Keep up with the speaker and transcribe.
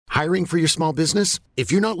Hiring for your small business?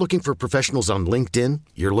 If you're not looking for professionals on LinkedIn,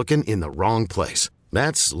 you're looking in the wrong place.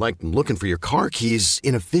 That's like looking for your car keys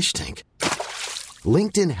in a fish tank.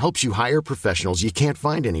 LinkedIn helps you hire professionals you can't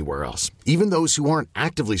find anywhere else, even those who aren't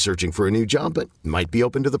actively searching for a new job but might be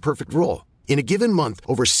open to the perfect role. In a given month,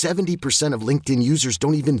 over 70% of LinkedIn users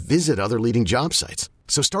don't even visit other leading job sites.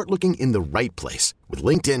 So start looking in the right place. With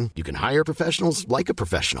LinkedIn, you can hire professionals like a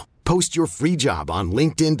professional. Post your free job on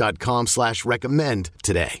linkedin.com/recommend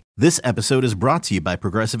today. This episode is brought to you by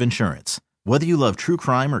Progressive Insurance. Whether you love true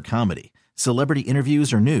crime or comedy, celebrity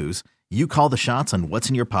interviews or news, you call the shots on what's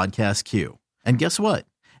in your podcast queue. And guess what?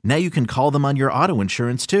 Now you can call them on your auto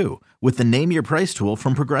insurance too with the Name Your Price tool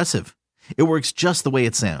from Progressive. It works just the way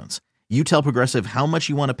it sounds. You tell Progressive how much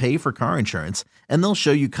you want to pay for car insurance, and they'll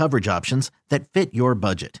show you coverage options that fit your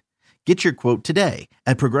budget. Get your quote today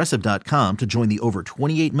at Progressive.com to join the over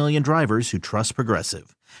 28 million drivers who trust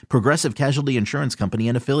Progressive. Progressive Casualty Insurance Company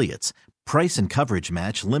and Affiliates. Price and coverage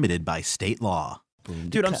match limited by state law.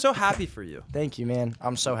 Dude, I'm so happy for you. Thank you, man.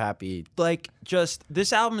 I'm so happy. Like, just,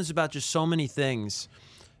 this album is about just so many things,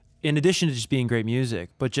 in addition to just being great music,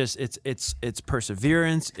 but just it's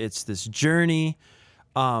perseverance, it's this journey.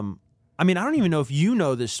 I mean, I don't even know if you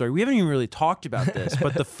know this story. We haven't even really talked about this,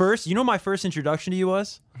 but my first introduction to you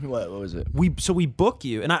was? What was it? We book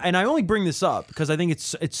you, and I only bring this up because I think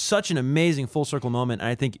it's such an amazing full circle moment, and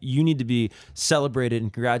I think you need to be celebrated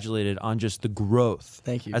and congratulated on just the growth.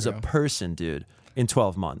 Thank you, as bro. a person, dude, in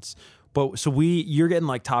 12 months. But so you're getting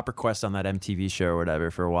like top requests on that MTV show or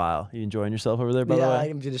whatever for a while. You enjoying yourself over there, by the way?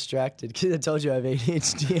 Yeah, I'm distracted because I told you I have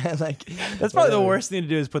ADHD. That's probably the worst thing to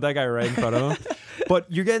do is put that guy right in front of him.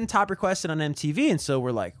 But you're getting top requested on MTV, and so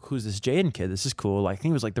we're like, who's this Jaden kid? This is cool. Like, I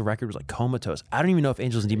think it was like the record was like Comatose. I don't even know if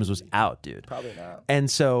Angels and Demons was out, dude. Probably not.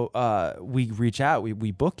 And so we reach out,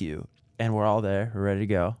 we book you, and we're all there, we're ready to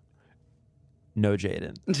go. No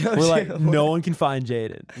Jaden. We're like, no one can find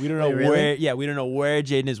Jaden. We don't know where. Yeah, we don't know where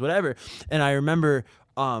Jaden is. Whatever. And I remember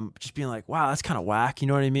just being like, wow, that's kind of whack. You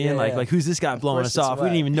know what I mean? Yeah, like who's this guy blowing us off? We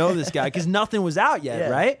didn't even know this guy because nothing was out yet,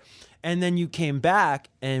 right? And then you came back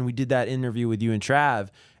and we did that interview with you and Trav,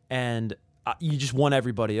 and you just won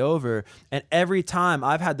everybody over. And every time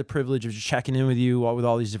I've had the privilege of just checking in with you with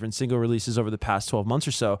all these different single releases over the past 12 months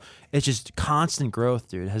or so, it's just constant growth,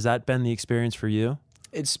 dude. Has that been the experience for you?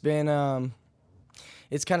 It's been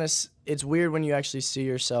it's weird when you actually see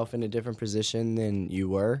yourself in a different position than you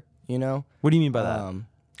were, you know? What do you mean by that?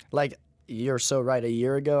 Like, you're so right. A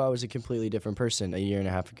year ago, I was a completely different person. A year and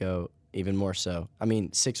a half ago, even more so. I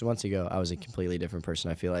mean, 6 months ago, I was a completely different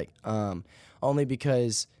person, I feel like. Only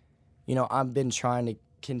because, you know, I've been trying to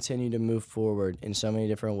continue to move forward in so many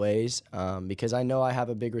different ways because I know I have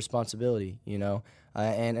a big responsibility, you know,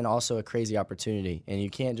 and also a crazy opportunity. And you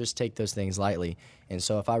can't just take those things lightly. And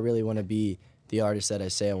so if I really want to be the artist that I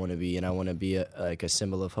say I want to be, and I want to be a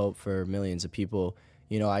symbol of hope for millions of people,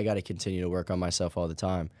 you know, I got to continue to work on myself all the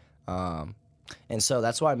time. And so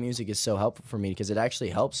that's why music is so helpful for me, because it actually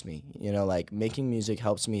helps me, you know, like making music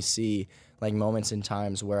helps me see like moments and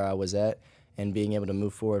times where I was at and being able to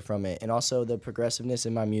move forward from it. And also the progressiveness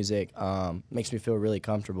in my music makes me feel really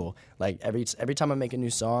comfortable. Like every time I make a new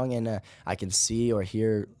song and I can see or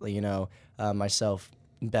hear, you know, myself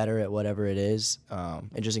better at whatever it is,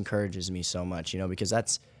 it just encourages me so much, you know, because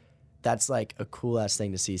that's like a cool ass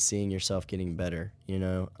thing to see, seeing yourself getting better, you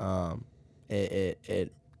know.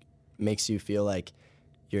 It makes you feel like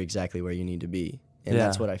you're exactly where you need to be, and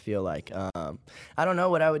that's what I feel like. I don't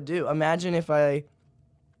know what I would do. Imagine if I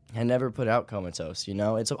had never put out Comatose, you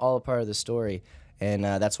know. It's all a part of the story, and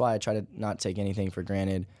that's why I try to not take anything for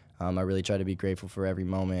granted. I really try to be grateful for every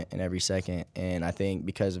moment and every second, and I think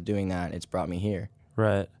because of doing that, it's brought me here.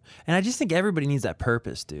 Right. And I just think everybody needs that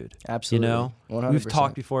purpose, dude. Absolutely. You know? 100%. We've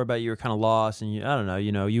talked before about you were kind of lost and I don't know,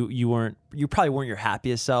 you know, you probably weren't your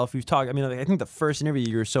happiest self. We've talked, I mean, I think the first interview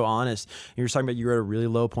you were so honest. You were talking about you were at a really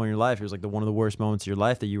low point in your life. It was like one of the worst moments of your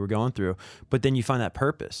life that you were going through. But then you find that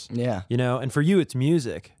purpose. Yeah. You know, and for you it's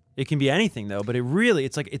music. It can be anything though, but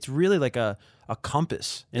it's really like a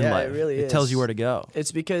compass in life. It really is. It tells you where to go.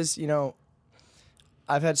 It's because, you know,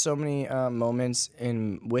 I've had so many moments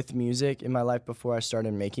with music in my life before I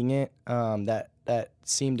started making it that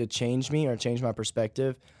seemed to change me or change my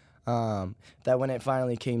perspective. That when it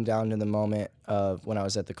finally came down to the moment of when I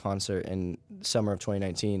was at the concert in summer of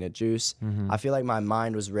 2019 at Juice, I feel like my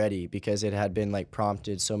mind was ready because it had been like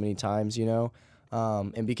prompted so many times, you know,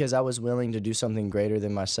 and because I was willing to do something greater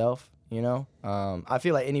than myself, you know. I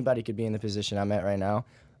feel like anybody could be in the position I'm at right now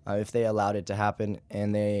if they allowed it to happen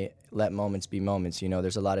and they let moments be moments. You know,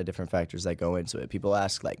 there's a lot of different factors that go into it. People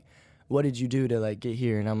ask like, what did you do to like get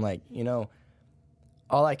here? And I'm like, you know,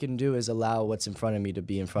 all I can do is allow what's in front of me to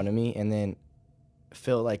be in front of me, and then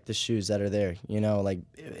fill like the shoes that are there, like,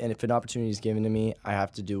 and if an opportunity is given to me, I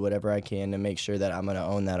have to do whatever I can to make sure that I'm going to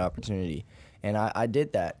own that opportunity. And I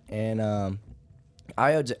did that. And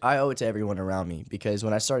I owe it to everyone around me, because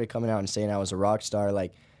when I started coming out and saying I was a rock star,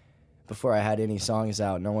 like, before I had any songs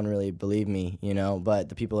out, no one really believed me, but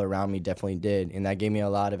the people around me definitely did. And that gave me a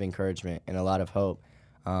lot of encouragement and a lot of hope.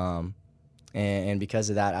 And because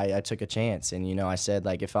of that, I took a chance. And, I said,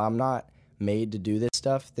 like, if I'm not made to do this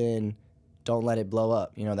stuff, then don't let it blow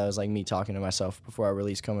up. That was like me talking to myself before I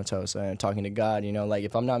released Comatose and talking to God, like,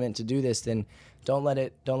 if I'm not meant to do this, then don't let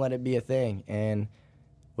it be a thing. And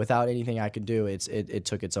without anything I could do, it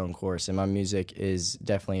took its own course. And my music is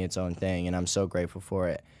definitely its own thing, and I'm so grateful for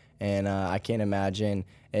it. And I can't imagine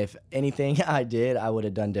if anything I did, I would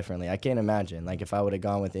have done differently. I can't imagine, like, if I would have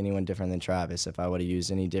gone with anyone different than Travis, if I would have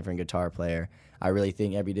used any different guitar player. I really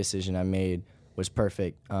think every decision I made was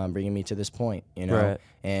perfect, bringing me to this point, Right.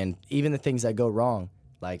 And even the things that go wrong,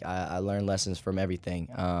 like, I learned lessons from everything,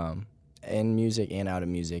 in music and out of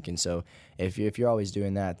music. And so if you're always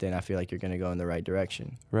doing that, then I feel like you're going to go in the right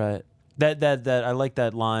direction. Right. That I like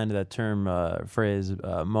that line, that term, phrase,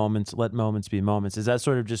 moments, let moments be moments. Is that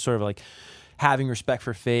sort of like having respect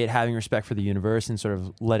for fate, having respect for the universe, and sort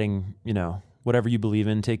of letting, whatever you believe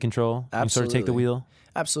in take control? Absolutely. And sort of take the wheel?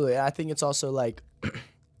 Absolutely. I think it's also like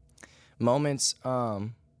moments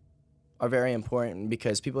are very important,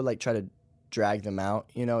 because people like try to drag them out.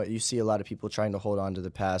 You see a lot of people trying to hold on to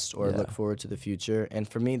the past or look forward to the future. And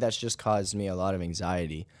for me, that's just caused me a lot of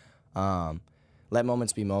anxiety. Let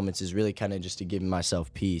moments be moments is really kind of just to give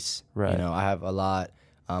myself peace. Right. I have a lot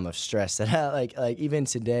of stress that I, like even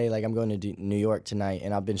today, like, I'm going to New York tonight,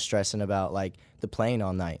 and I've been stressing about, like, the plane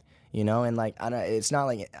all night. And like, it's not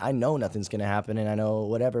like I know nothing's gonna happen, and I know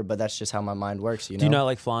whatever, but that's just how my mind works. Do you not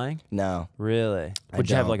like flying? No. Really? Would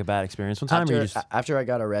you have like a bad experience one time? After I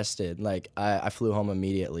got arrested, like, I flew home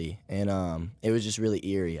immediately, and it was just really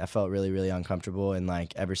eerie. I felt really, really uncomfortable, and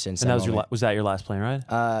like ever since. And was that your last plane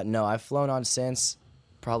ride? No, I've flown on since,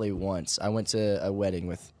 probably once. I went to a wedding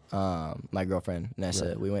with my girlfriend Nessa.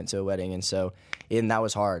 Right. We went to a wedding, and that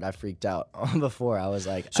was hard. I freaked out before. I was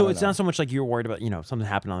like, so it's not so much like you're worried about something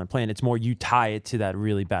happened on the plane. It's more you tie it to that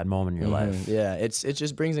really bad moment in your life. Yeah, it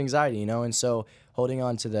just brings anxiety, and so holding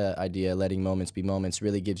on to the idea, letting moments be moments,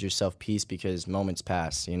 really gives yourself peace, because moments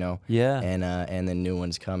pass, Yeah. And then new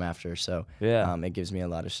ones come after. So yeah, it gives me a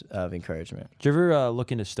lot of encouragement. Do you ever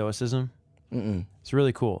look into Stoicism? Mm-mm. It's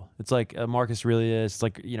really cool. It's like Marcus Aurelius. It's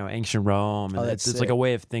like ancient Rome, and it's like a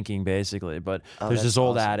way of thinking basically. But there's this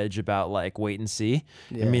old adage about like wait and see,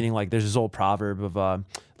 and meaning like there's this old proverb of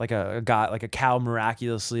like a guy, like a cow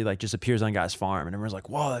miraculously like just appears on a guy's farm, and everyone's like,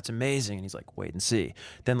 whoa, that's amazing, and he's like, wait and see.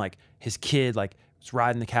 Then like his kid like was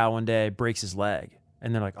riding the cow one day, breaks his leg.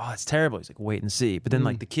 And they're like, oh, it's terrible. He's like, wait and see. But then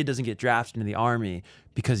like the kid doesn't get drafted into the army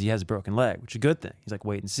because he has a broken leg, which is a good thing. He's like,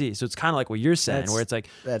 wait and see. So it's kind of like what you're saying, where it's like,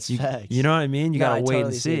 that's facts. You know what I mean? You got to wait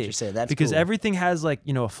and see. What you're saying. That's because cool. Everything has like,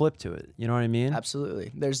 a flip to it. You know what I mean?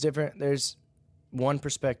 Absolutely. There's one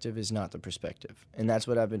perspective is not the perspective. And that's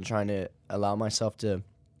what I've been trying to allow myself to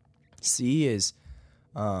see is,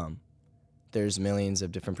 there's millions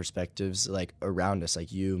of different perspectives like around us,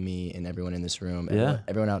 like you, me, and everyone in this room,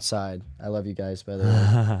 everyone outside. I love you guys, by the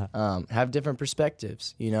way. Have different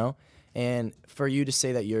perspectives, and for you to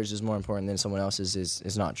say that yours is more important than someone else's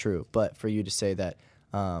is not true. But for you to say that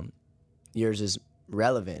yours is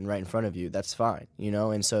relevant and right in front of you, that's fine,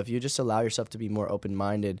 And so if you just allow yourself to be more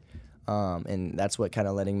open-minded, and that's what kind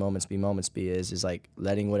of letting moments be is like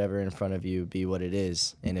letting whatever in front of you be what it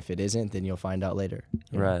is, and if it isn't, then you'll find out later.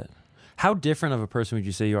 Right. How different of a person would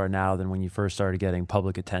you say you are now than when you first started getting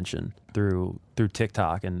public attention through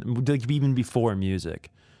TikTok and like even before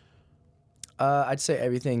music? I'd say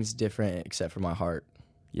everything's different except for my heart.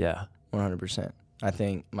 Yeah. 100%. I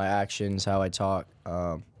think my actions, how I talk,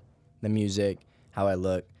 the music, how I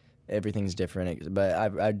look, everything's different. But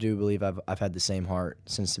I do believe I've had the same heart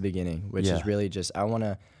since the beginning, which is really just I want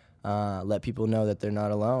to let people know that they're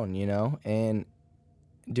not alone, and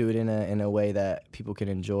do it in a way that people can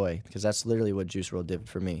enjoy, because that's literally what Juice WRLD did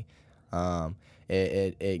for me.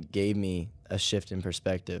 It gave me a shift in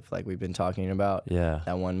perspective, like we've been talking about.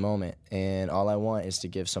 That one moment, and all I want is to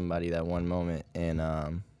give somebody that one moment, and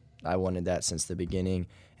I wanted that since the beginning,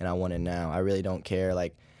 and I want it now. I really don't care.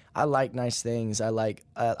 Like, I like nice things. I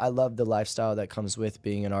love the lifestyle that comes with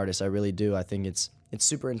being an artist. I really do. I think it's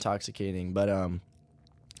super intoxicating, but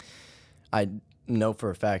I know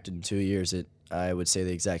for a fact in 2 years I would say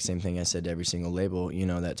the exact same thing I said to every single label,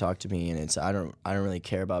 that talked to me, and it's I don't really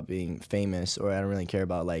care about being famous, or I don't really care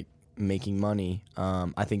about like making money.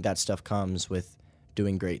 I think that stuff comes with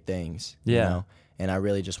doing great things. You know? And I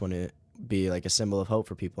really just want to be like a symbol of hope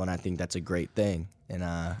for people, and I think that's a great thing. And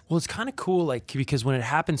well, it's kind of cool, like, because when it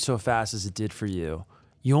happens so fast as it did for you,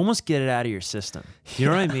 you almost get it out of your system. You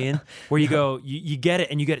know what I mean? Where you go, you get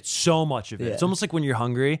it, and you get so much of it. It's almost like when you're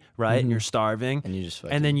hungry, right? And you're starving. And you just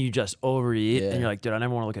and then you just overeat, and you're like, dude, I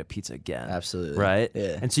never want to look at pizza again. Absolutely. Right?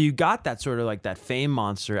 Yeah. And so you got that sort of like that fame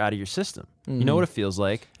monster out of your system. You know what it feels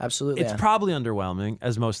like? Absolutely. It's probably underwhelming,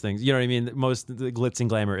 as most things. You know what I mean? Most the glitz and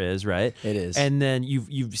glamour is, right? It is. And then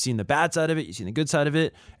you've seen the bad side of it, you've seen the good side of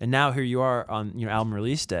it, and now here you are on your album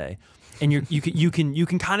release day. And you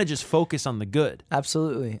can kind of just focus on the good.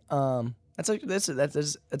 Absolutely. That's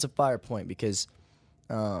a fire point, because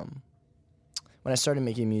when I started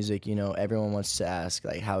making music, you know, everyone wants to ask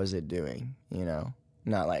like, how is it doing? You know,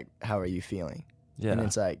 not like, how are you feeling? Yeah. And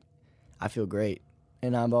it's like, I feel great,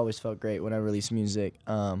 and I've always felt great when I release music.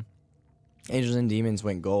 Angels and Demons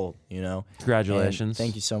went gold, you know. Congratulations. And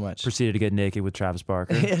thank you so much. Proceeded to get naked with Travis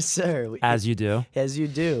Barker. Yes, sir. As you do. As you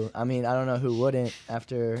do. I mean, I don't know who wouldn't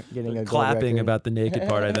after getting a gold Clapping record. about the naked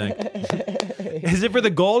part, I think. Is it for the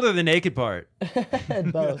gold or the naked part?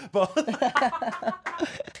 Both. Both.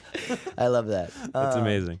 I love that. That's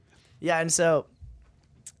amazing. Yeah, and so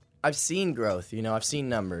I've seen growth, you know, I've seen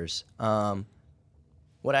numbers.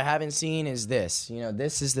 What I haven't seen is this. You know,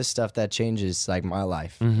 this is the stuff that changes like my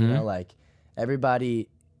life. You know, like everybody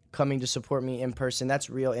coming to support me in person, that's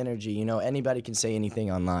real energy. You know, anybody can say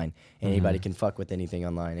anything online. Anybody can fuck with anything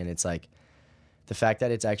online. And it's like the fact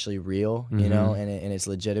that it's actually real, you know, and it's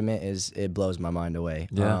legitimate it blows my mind away.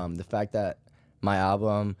 Yeah. The fact that my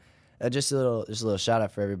album, just a little shout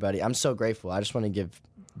out for everybody. I'm so grateful. I just want to give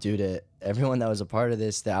due to everyone that was a part of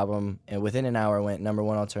this. The album, and within an hour, went #1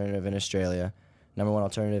 alternative in Australia, #1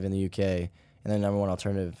 alternative in the UK, and then #1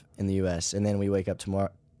 alternative in the US. And then we wake up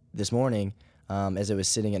this morning, as it was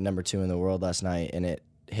sitting at #2 in the world last night, and it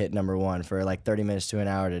hit #1 for like 30 minutes to an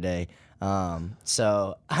hour today.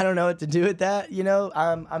 So I don't know what to do with that. You know,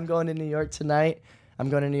 I'm going to New York tonight. I'm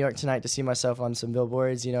going to New York tonight to see myself on some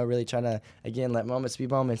billboards, you know, really trying to, again, let moments be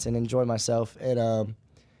moments and enjoy myself. And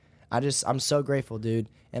I'm so grateful, dude.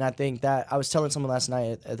 And I think that I was telling someone last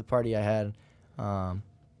night at the party I had, I'm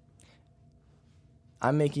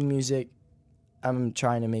making music. I'm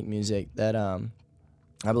trying to make music that I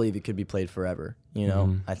believe it could be played forever. You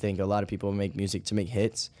know, I think a lot of people make music to make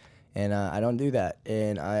hits, and I don't do that.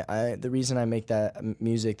 And the reason I make that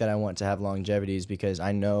music that I want to have longevity is because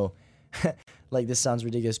I know, like, this sounds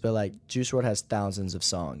ridiculous, but like Juice WRLD has thousands of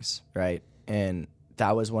songs, right? And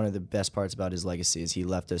that was one of the best parts about his legacy, is he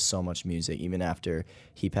left us so much music even after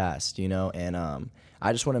he passed, you know. And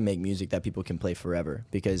I just want to make music that people can play forever,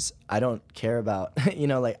 because I don't care about, you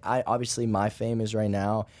know, like, obviously my fame is right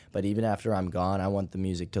now, but even after I'm gone, I want the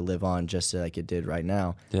music to live on just like it did right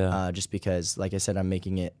now. Yeah. Just because, like I said, I'm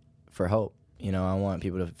making it for hope. You know, I want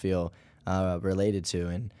people to feel related to,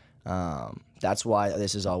 and that's why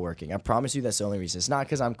this is all working. I promise you that's the only reason. It's not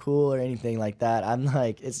because I'm cool or anything like that. I'm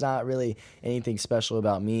like, it's not really anything special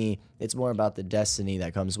about me. It's more about the destiny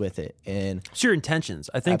that comes with it. And it's your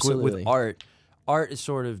intentions. I think with Absolutely. art is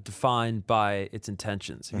sort of defined by its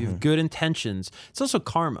intentions. If you have good intentions, it's also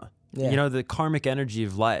karma. Yeah. You know, the karmic energy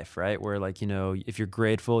of life, right? Where, like, you know, if you're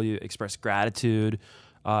grateful, you express gratitude,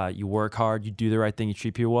 you work hard, you do the right thing, you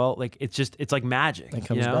treat people well. Like, it's like magic. It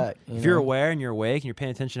comes you know? back. If you're aware and you're awake and you're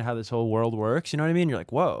paying attention to how this whole world works, you know what I mean? You're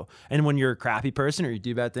like, whoa. And when you're a crappy person or you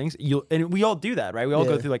do bad things, and we all do that, right? We all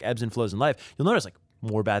go through like ebbs and flows in life. You'll notice like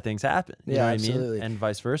more bad things happen. You know what absolutely. I mean? And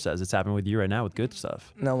vice versa, as it's happening with you right now with good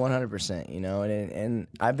stuff. No, 100%, you know, and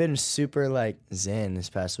I've been super, like, zen this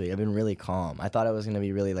past week. I've been really calm. I thought I was going to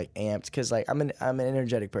be really, like, amped, because, like, I'm an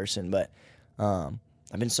energetic person, but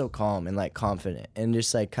I've been so calm and, like, confident and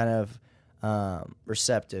just, like, kind of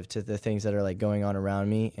receptive to the things that are, like, going on around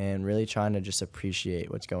me, and really trying to just appreciate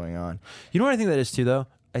what's going on. You know what I think that is too, though?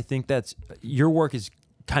 I think that's your work is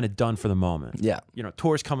kind of done for the moment. Yeah. You know,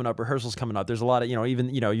 tours coming up, rehearsals coming up. There's a lot of, you know,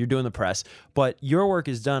 even, you know, you're doing the press, but your work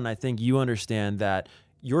is done. I think you understand that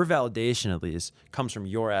your validation, at least, comes from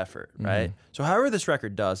your effort, right? So however this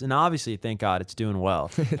record does, and obviously, thank God, it's doing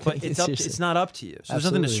well, but it's not up to you. So there's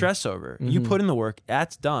nothing to stress over. You put in the work,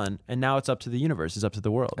 that's done, and now it's up to the universe. It's up to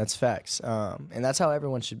the world. That's facts. And that's how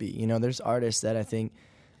everyone should be. You know, there's artists that I think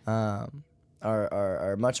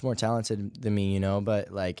are much more talented than me, you know,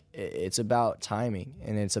 but, like, it's about timing,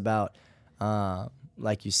 and it's about,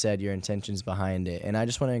 like you said, your intentions behind it. And I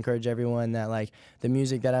just want to encourage everyone that, like, the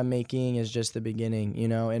music that I'm making is just the beginning, you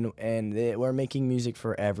know, and we're making music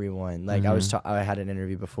for everyone. Like, I had an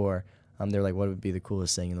interview before. They're like, what would be the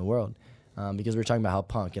coolest thing in the world? Because we're talking about how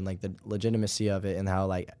punk and, like, the legitimacy of it, and how,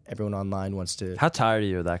 like, everyone online wants to. How tired are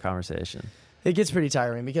you of that conversation? It gets pretty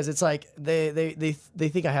tiring because it's like they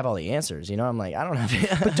think I have all the answers. You know, I'm like, I don't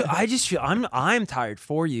have. But dude, I just feel I'm tired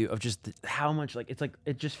for you of just how much like it's like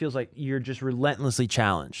it just feels like you're just relentlessly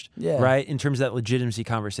challenged. Yeah. Right. In terms of that legitimacy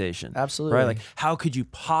conversation. Absolutely. Right. Like how could you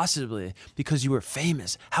possibly, because you were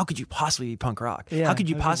famous, how could you possibly be punk rock? Yeah, how could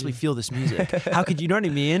you possibly feel this music? How could you know what I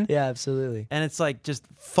mean? Yeah, absolutely. And it's like just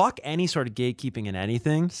fuck any sort of gatekeeping in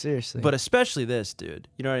anything. Seriously. But especially this, dude.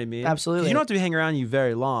 You know what I mean? Absolutely. 'Cause you don't have to be hanging around you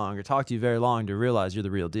very long or talk to you very long to realize you're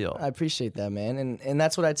the real deal. I appreciate that, man. And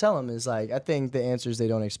that's what I tell them is like, I think the answers they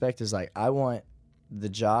don't expect is like, I want the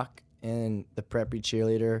jock and the preppy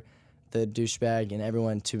cheerleader, the douchebag, and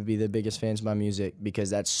everyone to be the biggest fans of my music because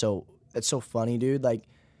that's so funny, dude. Like,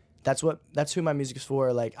 that's who my music is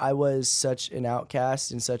for. Like, I was such an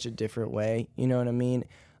outcast in such a different way. You know what I mean?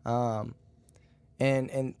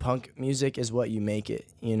 And punk music is what you make it,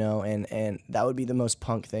 you know, and that would be the most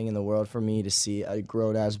punk thing in the world for me to see a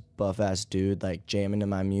grown-ass, buff-ass dude, like, jamming to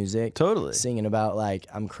my music. Totally. Singing about, like,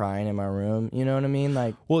 I'm crying in my room, you know what I mean?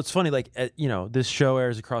 Like, well, it's funny, like, you know, this show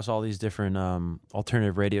airs across all these different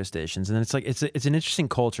alternative radio stations, and it's like, it's an interesting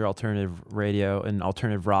culture, alternative radio and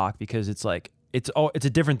alternative rock, because it's like, it's a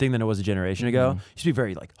different thing than it was a generation ago. It used to be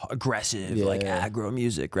very like aggressive, like aggro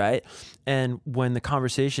music, right? And when the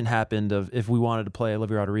conversation happened of if we wanted to play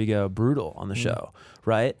Olivia Rodrigo Brutal on the show,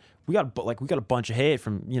 right? We got a bunch of hate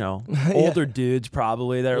from, you know, older dudes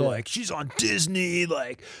probably that are like, she's on Disney,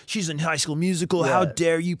 like she's in High School Musical. How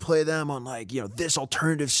dare you play them on like, you know, this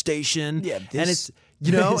alternative station? Yeah, and it's,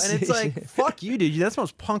 you know, and it's like, fuck you, dude. That's the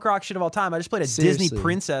most punk rock shit of all time. I just played a Disney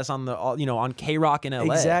princess on the, you know, on K-Rock in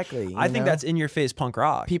LA. Exactly. I think that's in your face punk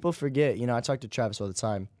rock. People forget, you know, I talk to Travis all the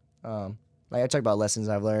time. Like I talk about lessons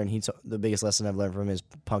I've learned. The biggest lesson I've learned from him is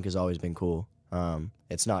punk has always been cool.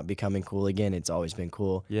 It's not becoming cool again. It's always been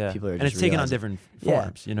cool. Yeah. People are and just it's taken on different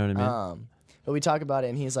forms. You know what I mean? But we talk about it,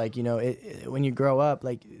 and he's like, you know, when you grow up,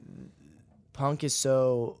 like, punk is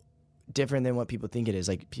so different than what people think it is.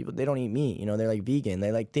 Like, people, they don't eat meat. You know, they're like vegan.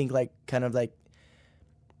 They like think like kind of like,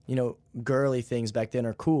 you know, girly things back then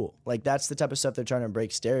are cool. Like, that's the type of stuff they're trying to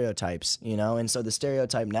break stereotypes. You know, and so the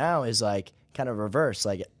stereotype now is like kind of reverse.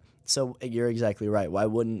 Like, so you're exactly right. Why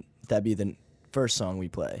wouldn't that be the first song we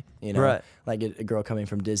play, you know, right? Like a girl coming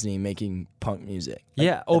from Disney making punk music. Like,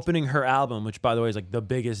 yeah, opening her album, which by the way is like the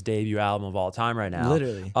biggest debut album of all time right now.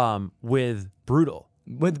 Literally, with Brutal.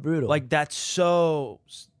 Like that's so.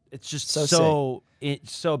 It's just so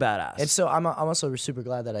badass. It's so. I'm also super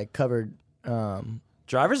glad that I covered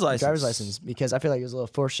Driver's License because I feel like it was a little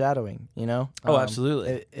foreshadowing. You know. Oh,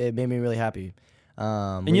 absolutely. It made me really happy.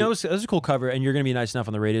 And you know, it was a cool cover, and you're going to be nice enough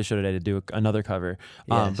on the radio show today to do another cover.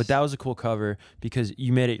 But that was a cool cover because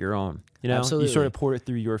you made it your own. You know, Absolutely. You sort of poured it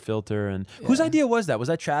through your filter. And whose idea was that? Was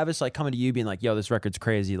that Travis like coming to you being like, "Yo, this record's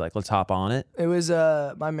crazy. Like, let's hop on it"? It was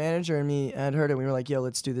my manager and me had heard it. We were like, "Yo,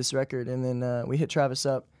 let's do this record." And then we hit Travis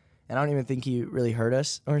up, and I don't even think he really heard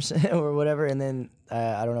us or whatever. And then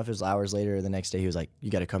I don't know if it was hours later or the next day, he was like,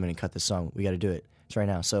 "You got to come in and cut this song. We got to do it. It's right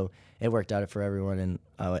now." So it worked out for everyone, and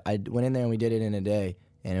I went in there and we did it in a day.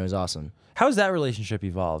 And it was awesome. How's that relationship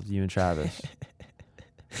evolved, you and Travis?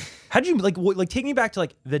 How'd you like take me back to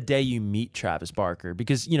like the day you meet Travis Barker,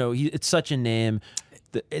 because you know it's such a name,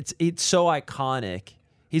 it's so iconic.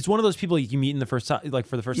 He's one of those people you meet in the first time, like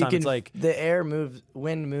for the first time. It's like the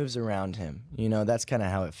wind moves around him. You know, that's kind of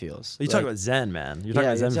how it feels. You talk about Zen, man. You're talking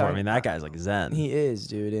about Zen before. I mean, that guy's like Zen. He is,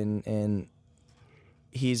 dude, and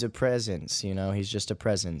he's a presence. You know, he's just a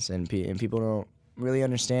presence, and people don't really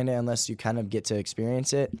understand it unless you kind of get to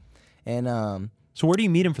experience it. And so where do you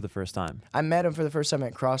meet him for the first time? I met him for the first time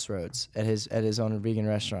at Crossroads at his own vegan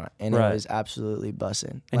restaurant, and it was absolutely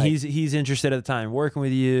bussin'. And like, he's interested at the time, working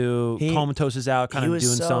with you. Comatose is out, kind of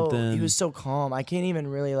doing something. He was so calm. I can't even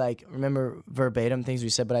really like remember verbatim things we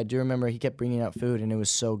said, but I do remember he kept bringing out food, and it was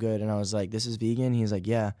so good. And I was like, "This is vegan." He's like,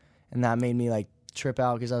 "Yeah," and that made me like trip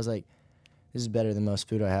out because I was like, "This is better than most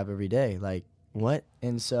food I have every day." Like, what?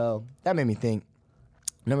 And so that made me think.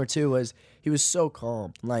 Number two was he was so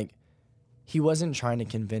calm. Like, he wasn't trying to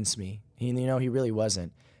convince me. He really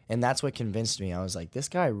wasn't. And that's what convinced me. I was like, this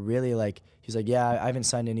guy really, like, he's like, yeah, I haven't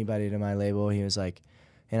signed anybody to my label. He was like,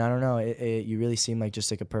 and I don't know, you really seem like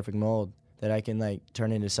just like a perfect mold that I can, like,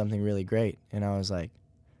 turn into something really great. And I was like,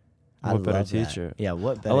 what better teacher? That. Yeah,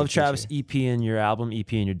 what better I love teacher. Travis EP in your album,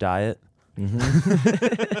 EP in your diet.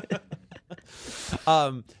 Mm-hmm.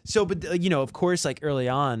 But, you know, of course, like early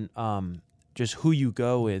on, just who you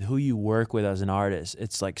go with, who you work with as an artist,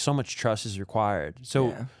 it's like so much trust is required.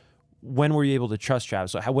 So when were you able to trust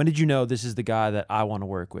Travis? So when did you know this is the guy that I want to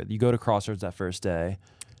work with? You go to Crossroads that first day.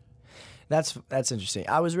 That's interesting.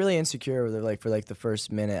 I was really insecure with it, for the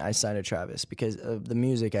first minute I signed to Travis because of the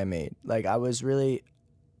music I made. Like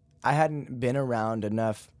I hadn't been around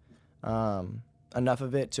enough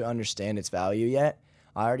of it to understand its value yet.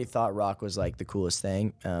 I already thought rock was like the coolest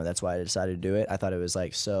thing. That's why I decided to do it. I thought it was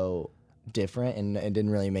like so different and it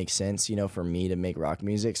didn't really make sense, for me to make rock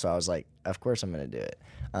music. So I was like, of course I'm gonna do it.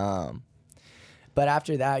 But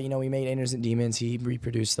after that, we made Angels and Demons. He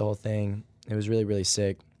reproduced the whole thing. It was really, really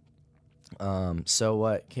sick. So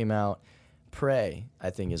what came out, Pray, I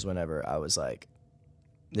think is whenever I was like,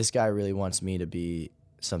 this guy really wants me to be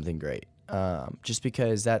something great. Just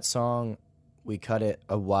because that song, we cut it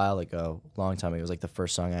a while ago, long time ago. It was like the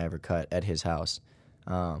first song I ever cut at his house.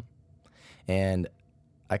 And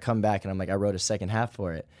I come back and I'm like, I wrote a second half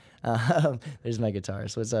for it. There's my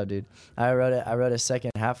guitarist. What's up, dude? I wrote a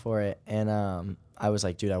second half for it, and I was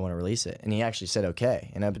like, dude, I want to release it. And he actually said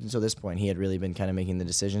okay. And up until this point, he had really been kind of making the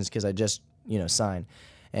decisions because I just, signed.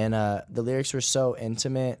 And the lyrics were so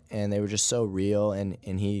intimate, and they were just so real, and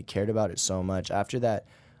he cared about it so much. After that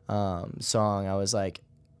song, I was like,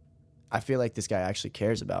 I feel like this guy actually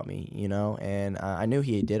cares about me, And I knew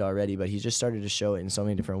he did already, but he just started to show it in so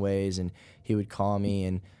many different ways, and he would call me,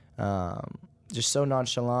 and just so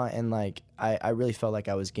nonchalant, and like I really felt like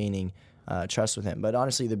I was gaining trust with him. But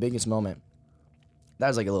honestly, the biggest moment, that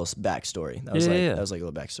was like a little backstory. That was that was like a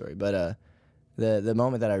little backstory. But the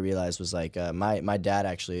moment that I realized was like my dad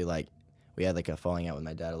actually, like, we had like a falling out with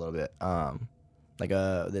my dad a little bit,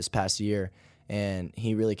 this past year, and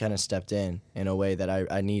he really kind of stepped in a way that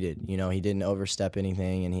I needed. He didn't overstep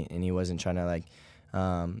anything, and he wasn't trying to like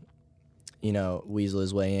weasel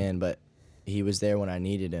his way in, but he was there when I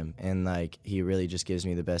needed him, and like he really just gives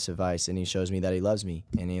me the best advice, and he shows me that he loves me,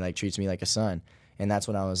 and he like treats me like a son. And that's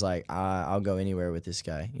when I was like, I'll go anywhere with this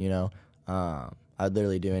guy, I'd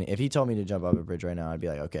literally do it. If he told me to jump off a bridge right now, I'd be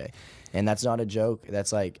like, okay. And that's not a joke.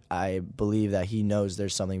 That's like, I believe that he knows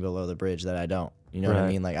there's something below the bridge that I don't. You know what I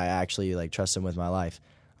mean? Like, I actually like trust him with my life,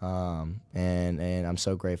 and I'm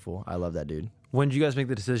so grateful. I love that dude. When did you guys make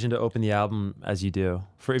the decision to open the album as you do?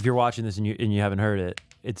 For if you're watching this and you haven't heard it,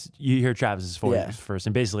 you hear Travis's voice first,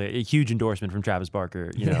 and basically a huge endorsement from Travis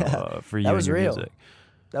Barker, for you. That was and your real. Music.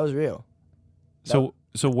 That was real. So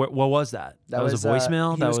what was that? That was a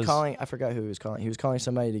voicemail? He was calling. I forgot who he was calling. He was calling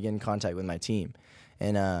somebody to get in contact with my team,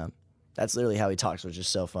 and that's literally how he talks, which is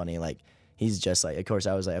so funny. Like, he's just like, of course.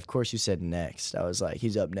 I was like, of course you said next. I was like,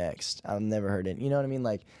 he's up next. I've never heard it. You know what I mean?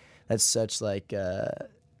 Like, that's such like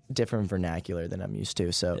different vernacular than I'm used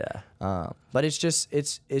to. So but it's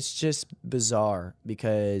just bizarre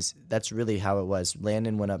because that's really how it was.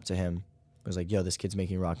 Landon went up to him, was like, yo, this kid's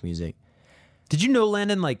making rock music. Did you know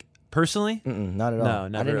Landon like personally? Not at all. No,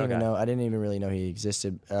 never. I didn't even know. I didn't even really know he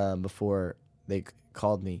existed before they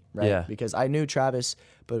called me, right? Yeah. Because I knew Travis,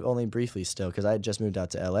 but only briefly still, because I had just moved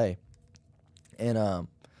out to LA, and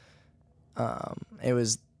it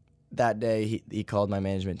was that day he called my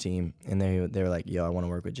management team, and they were like, "Yo, I want to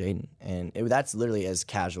work with Jaden," and that's literally as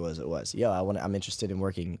casual as it was. Yo, I'm interested in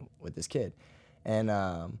working with this kid, and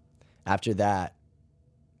after that,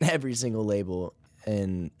 every single label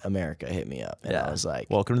in America hit me up, and I was like,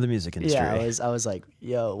 welcome to the music industry. Yeah, I was like,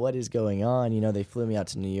 yo, what is going on? They flew me out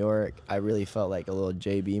to New York. I really felt like a little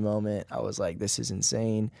JB moment. I was like, this is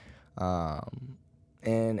insane.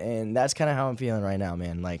 And that's kind of how I'm feeling right now,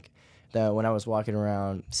 man. Like, when I was walking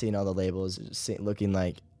around, seeing all the labels, looking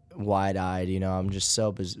like wide-eyed, I'm just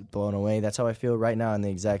so blown away. That's how I feel right now, in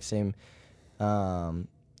the exact same kind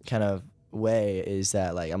of way, is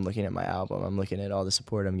that like I'm looking at my album, I'm looking at all the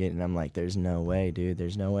support I'm getting, and I'm like, there's no way, dude,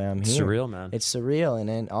 there's no way I'm here. It's surreal, man. It's surreal, and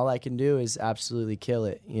then all I can do is absolutely kill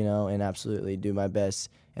it, and absolutely do my best,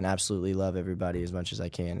 and absolutely love everybody as much as I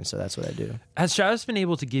can, and so that's what I do. Has Travis been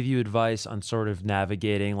able to give you advice on sort of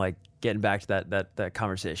navigating, like, getting back to that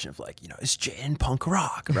conversation of like, is Jaden punk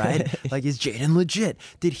rock, right? Like, is Jaden legit?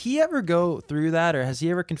 Did he ever go through that, or has he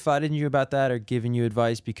ever confided in you about that, or given you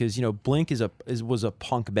advice? Because Blink was a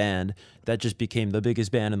punk band that just became the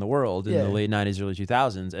biggest band in the world in the late 90s, early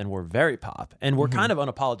 2000s, and were very pop, and were kind of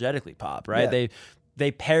unapologetically pop, right? Yeah. They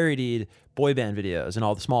parodied boy band videos and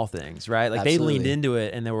all the small things, right? Like, Absolutely. They leaned into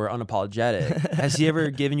it and they were unapologetic. Has he ever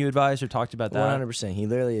given you advice or talked about that? 100%. He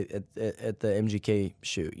literally at the MGK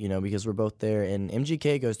shoot, because we're both there, and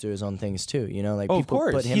MGK goes through his own things too, like people of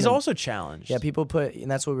course. Put him He's also challenged. Yeah, and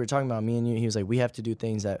that's what we were talking about, me and you. He was like, we have to do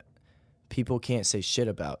things that people can't say shit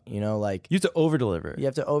about, like you have to over-deliver. You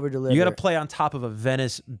have to over-deliver. You got to play on top of a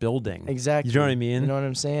Venice building. Exactly. You know what I mean? You know what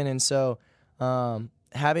I'm saying? And so,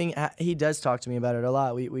 he does talk to me about it a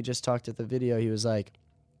lot. We just talked at the video. He was like,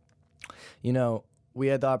 we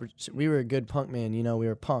had the opportunity. We were a good punk man. We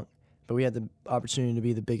were punk, but we had the opportunity to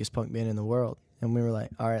be the biggest punk band in the world. And we were like,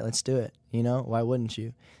 all right, let's do it. You know, why wouldn't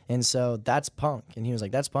you? And so that's punk. And he was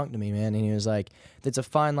like, that's punk to me, man. And he was like, it's a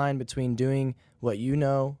fine line between doing what you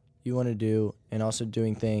know you want to do and also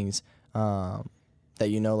doing things that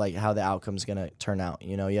you know, like how the outcome's going to turn out.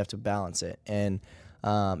 You know, you have to balance it. And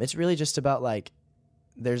it's really just about like,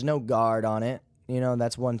 there's no guard on it. You know,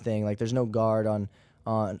 that's one thing. Like there's no guard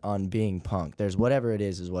on being punk. There's whatever it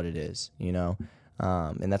is what it is, you know?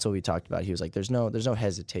 And that's what we talked about. He was like, there's no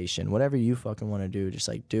hesitation. Whatever you fucking want to do, just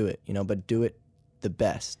like do it, you know, but do it the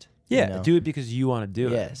best. Yeah, you know? do it because you want to do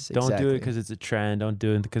it. Yes, Don't do exactly. it because it's a trend. Don't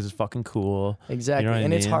do it because it's fucking cool. Exactly. You know what I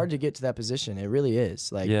and it's mean? hard to get to that position. It really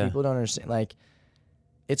is. Like people don't understand. Like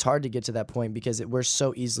it's hard to get to that point because we're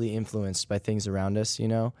so easily influenced by things around us, you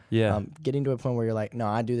know? Yeah. Getting to a point where you're like, no,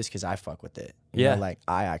 I do this because I fuck with it. You know, like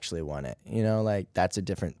I actually want it. You know, like that's a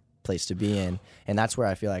different place to be in, and that's where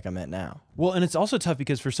I feel like I'm at now. Well, and it's also tough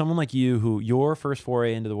because for someone like you, who your first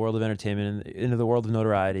foray into the world of entertainment and into the world of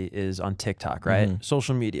notoriety is on TikTok, right? Mm-hmm.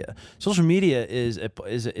 Social media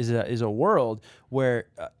is a world where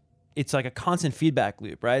it's like a constant feedback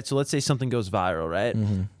loop, right? So let's say something goes viral, right?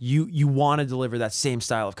 Mm-hmm. You want to deliver that same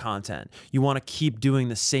style of content. You want to keep doing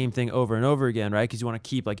the same thing over and over again, right? Because you want to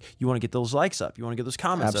keep you want to get those likes up, you want to get those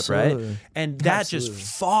comments up, right? And that just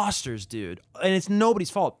fosters, dude. And it's nobody's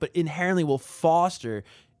fault, but inherently will foster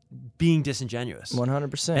being disingenuous.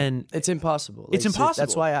 100%. And it's impossible. It's impossible.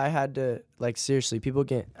 That's why I had to seriously. People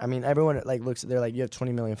everyone looks. They're like, you have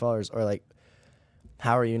 20 million followers, or like,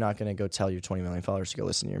 how are you not going to go tell your 20 million followers to go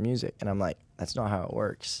listen to your music? And I'm like, that's not how it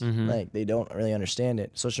works. Mm-hmm. Like, they don't really understand it.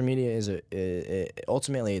 Social media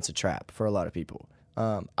ultimately it's a trap for a lot of people.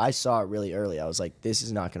 I saw it really early. I was like, this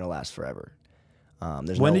is not going to last forever.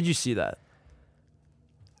 When did you see that?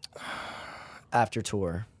 After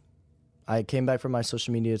tour. I came back from my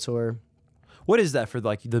social media tour. What is that for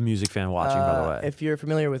the music fan watching, by the way? If you're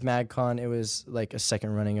familiar with MagCon, it was like a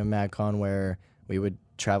second running of MagCon where we would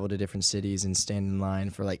travel to different cities and stand in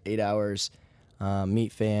line for like 8 hours,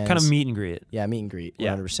 meet fans. Kind of meet and greet. Yeah, meet and greet,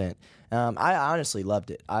 100%. I honestly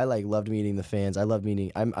loved it. I loved meeting the fans. I loved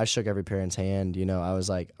meeting. I shook every parent's hand. You know, I was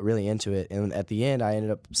like really into it. And at the end, I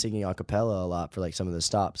ended up singing a cappella a lot for like some of the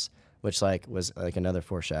stops, which was like another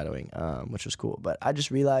foreshadowing, which was cool. But I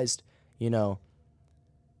just realized, you know,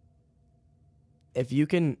 if you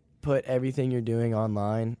can put everything you're doing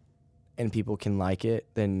online and people can like it,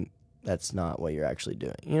 then that's not what you're actually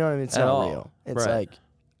doing. You know what I mean? It's not real. It's like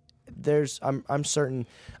I'm certain.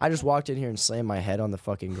 I just walked in here and slammed my head on the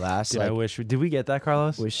fucking glass. Dude, I wish. Did we get that,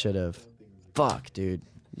 Carlos? We should have. Fuck, dude.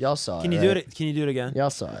 Y'all saw it. Can you do it? Can you do it again? Y'all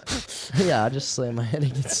saw it. Yeah, I just slammed my head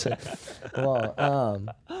against the wall.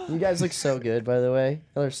 You guys look so good, by the way.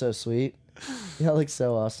 Y'all are so sweet. Y'all look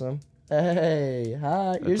so awesome. Hey,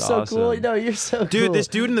 hi. You're so awesome. Cool. No, you're so cool. Dude, this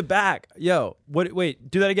dude in the back. Yo, what?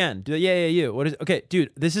 Wait, do that again. Do that. Yeah, you. What is? Okay,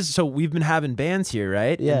 dude. This is so we've been having bands here,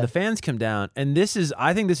 right? Yeah. And the fans come down, and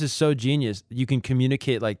I think this is so genius. You can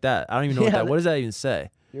communicate like that. I don't even know what does that even say?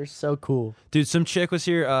 You're so cool. Dude, some chick was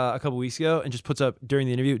here a couple weeks ago and just puts up during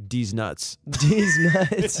the interview, D's nuts. D's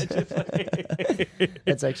nuts.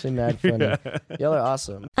 That's actually mad funny. Yeah. Y'all are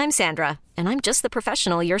awesome. I'm Sandra, and I'm just the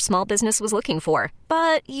professional your small business was looking for.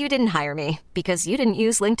 But you didn't hire me because you didn't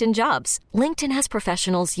use LinkedIn Jobs. LinkedIn has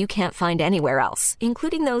professionals you can't find anywhere else,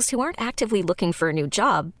 including those who aren't actively looking for a new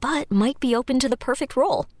job, but might be open to the perfect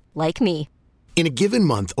role, like me. In a given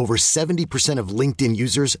month, over 70% of LinkedIn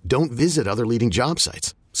users don't visit other leading job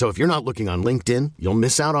sites. So if you're not looking on LinkedIn, you'll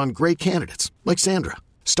miss out on great candidates like Sandra.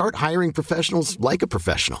 Start hiring professionals like a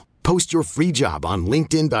professional. Post your free job on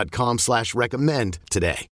linkedin.com/recommend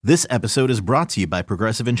today. This episode is brought to you by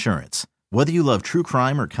Progressive Insurance. Whether you love true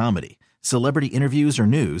crime or comedy, celebrity interviews or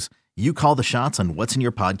news, you call the shots on what's in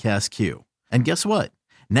your podcast queue. And guess what?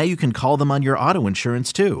 Now you can call them on your auto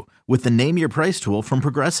insurance too with the Name Your Price tool from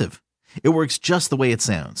Progressive. It works just the way it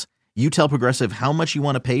sounds. You tell Progressive how much you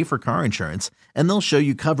want to pay for car insurance, and they'll show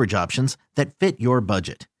you coverage options that fit your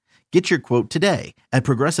budget. Get your quote today at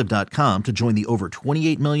Progressive.com to join the over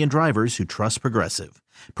 28 million drivers who trust Progressive.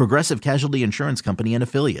 Progressive Casualty Insurance Company and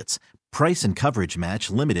Affiliates. Price and coverage match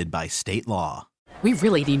limited by state law. We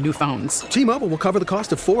really need new phones. T-Mobile will cover the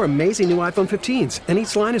cost of 4 amazing new iPhone 15s, and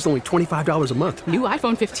each line is only $25 a month. New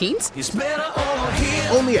iPhone 15s? It's better over here.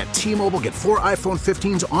 Only at T-Mobile, get 4 iPhone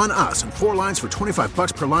 15s on us and 4 lines for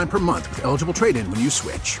 $25 per line per month with eligible trade-in when you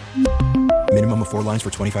switch. Minimum of 4 lines for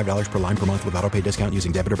 $25 per line per month with autopay discount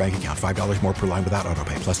using debit or bank account. $5 more per line without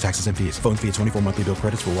autopay, plus taxes and fees. Phone fee at 24 monthly bill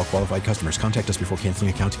credits for well-qualified customers. Contact us before canceling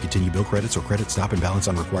account to continue bill credits or credit stop and balance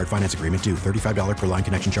on required finance agreement due. $35 per line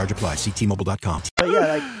connection charge applies. See T-Mobile.com. But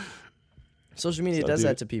yeah, like social media does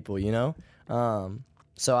that to people, you know?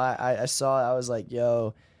 So I saw it. I was like,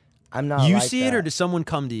 yo, I'm not. You like see that. it, or does someone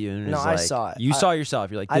come to you and No, is I like, saw it. You saw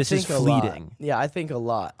yourself. You're like, this is fleeting. Yeah, I think a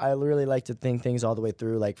lot. I really like to think things all the way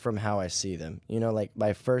through, like from how I see them. You know, like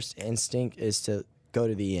my first instinct is to go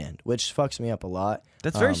to the end, which fucks me up a lot.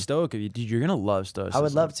 That's very stoic of you, dude. You're gonna love stoicism. I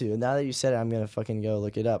would love to. Now that you said it, I'm gonna fucking go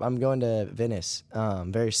look it up. I'm going to Venice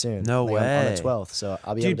very soon. No like, way. on the 12th, so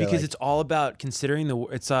I'll be Dude, able to, because like, it's all about considering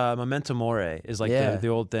it's memento mori is like the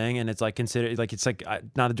old thing, and it's like consider like it's like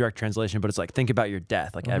not a direct translation, but it's like think about your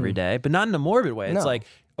death like every day, but not in a morbid way. It's like,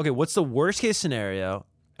 okay, what's the worst case scenario,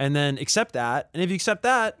 and then accept that, and if you accept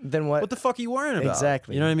that, then what the fuck are you worrying about?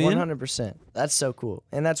 Exactly. You know what I mean? 100%. That's so cool,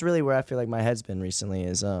 and that's really where I feel like my head's been recently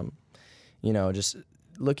is you know, just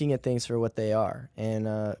looking at things for what they are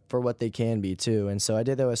and for what they can be too. And so I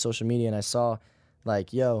did that with social media, and I saw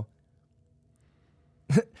like, yo,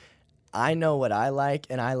 I know what I like,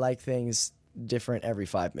 and I like things different every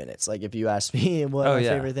 5 minutes. Like if you ask me what my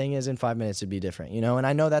favorite thing is, in 5 minutes it'd be different, you know? And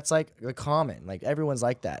I know that's like a common, like everyone's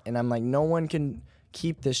like that. And I'm like, no one can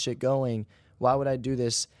keep this shit going. Why would I do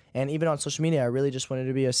this? And even on social media, I really just wanted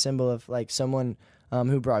to be a symbol of like someone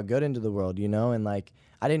who brought good into the world, you know? And like,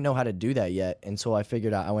 I didn't know how to do that yet until I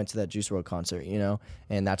figured out. I went to that Juice WRLD concert, you know,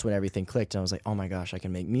 and that's when everything clicked. And I was like, oh my gosh, I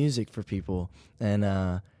can make music for people. And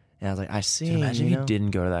I was like, I sing. Imagine you if know? you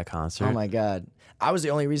didn't go to that concert. Oh my God. I was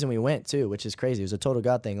the only reason we went too, which is crazy. It was a total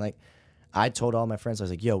God thing. Like, I told all my friends, I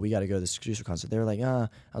was like, yo, we got to go to this Juice WRLD concert. They were like, I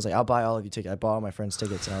was like, I'll buy all of you tickets. I bought all my friends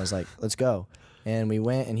tickets, and I was like, let's go. And we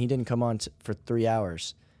went, and he didn't come on for 3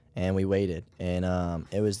 hours. And we waited, and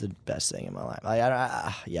it was the best thing in my life.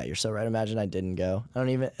 Yeah, you're so right. Imagine I didn't go. I don't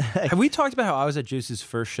even. Have we talked about how I was at Juice's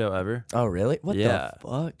first show ever? Oh, really? What the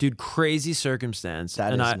fuck? Dude, crazy circumstance.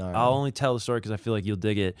 That and is gnarly. I'll only tell the story because I feel like you'll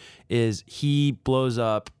dig it. Is he blows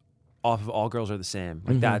up off of All Girls Are the Same,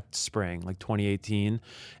 like that spring, like 2018.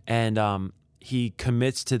 And he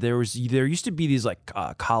commits to there used to be these like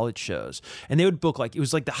college shows, and they would book like it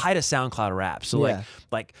was like the height of SoundCloud rap, so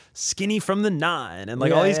like Skinny from the Nine and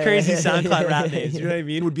like all these crazy SoundCloud rap names, you know what I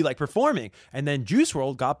mean, would be like performing. And then Juice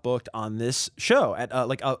WRLD got booked on this show at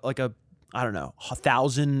like a I don't know,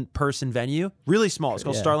 1,000-person venue, really small. It's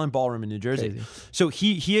called Starland Ballroom in New Jersey. Crazy. So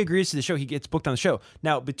he agrees to the show. He gets booked on the show.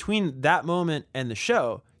 Now, between that moment and the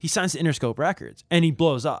show, he signs to Interscope Records, and he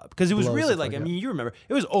blows up because it was really like, I mean, you remember,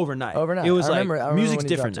 it was overnight. It was I remember music's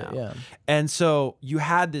different now. Yeah. And so you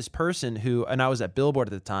had this person who, and I was at Billboard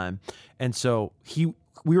at the time, and so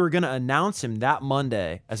we were going to announce him that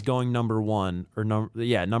Monday as going number one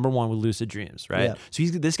with Lucid Dreams, right? Yeah. So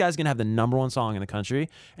this guy's going to have the number one song in the country,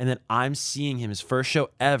 and then I'm seeing him his first show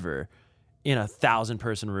ever in a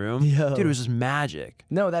 1,000-person room. Yo. Dude, it was just magic.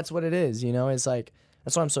 No, that's what it is, you know? It's like,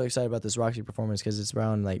 that's why I'm so excited about this Roxy performance, because it's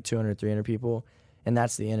around like 200, 300 people, and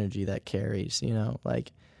that's the energy that carries, you know?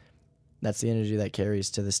 Like, that's the energy that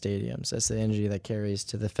carries to the stadiums. That's the energy that carries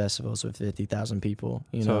to the festivals with 50,000 people.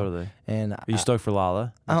 You know? Totally. And are you stoked for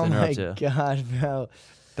Lala? Oh my God, bro!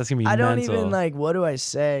 That's gonna be. I don't mental. even like. What do I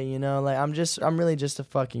say? You know, like I'm really just a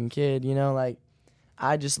fucking kid. You know, like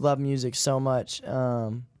I just love music so much.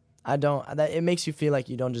 It makes you feel like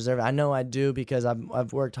you don't deserve it. I know I do because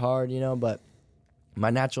I've worked hard. You know, but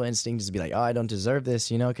my natural instinct is to be like, oh, I don't deserve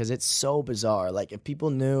this. You know, because it's so bizarre. Like if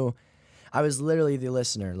people knew. I was literally the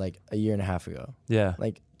listener like a year and a half ago. Yeah.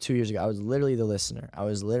 Like 2 years ago. I was literally the listener. I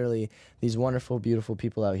was literally these wonderful, beautiful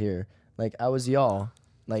people out here. Like I was y'all.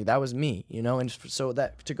 Like that was me, you know? And so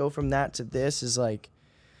that to go from that to this is like,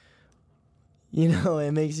 you know,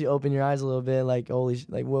 it makes you open your eyes a little bit like, holy,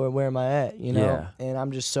 like where am I at, you know? Yeah. And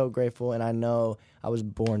I'm just so grateful, and I know I was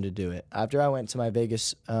born to do it. After I went to my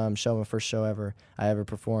Vegas show, my first show I ever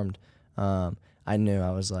performed, I knew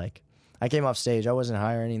I was like, I came off stage. I wasn't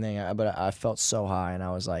high or anything, but I felt so high, and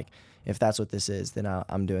I was like, if that's what this is, then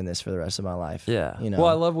I'm doing this for the rest of my life. Yeah. You know? Well,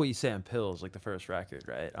 I love what you say on Pills, like the first record,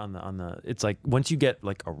 right? On the, it's like once you get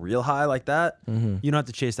like a real high like that, you don't have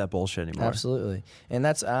to chase that bullshit anymore. Absolutely. And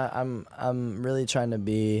that's I'm really trying to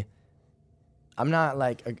be. I'm not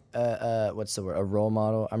like what's the word? A role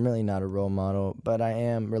model. I'm really not a role model, but I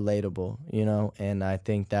am relatable, you know. And I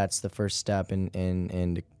think that's the first step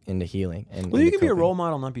into healing. And well, you can be a role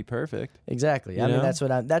model, and not be perfect. Exactly. You I know?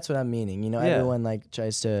 mean, that's what I'm meaning. You know, everyone like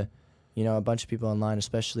tries to, you know, a bunch of people online,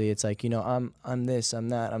 especially. It's like, you know, I'm this, I'm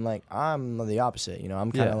that. I'm like, I'm the opposite. You know,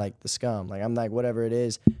 I'm kind of like the scum. Like I'm like whatever it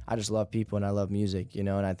is. I just love people and I love music. You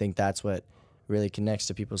know, and I think that's what really connects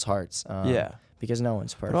to people's hearts. Because no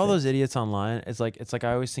one's perfect. But all those idiots online, it's like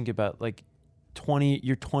I always think about like 20.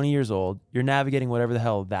 You're 20 years old. You're navigating whatever the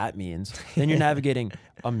hell that means. Then you're navigating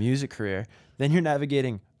a music career. Then you're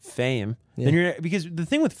navigating fame. Then because the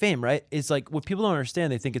thing with fame, right, is like what people don't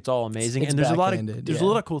understand. They think it's all amazing, and there's a lot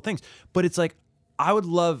of cool things. But it's like I would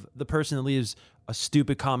love the person that leaves a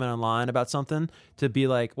stupid comment online about something to be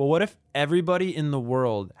like, well, what if everybody in the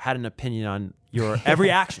world had an opinion on your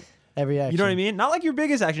every action? Every action. You know what I mean? Not like your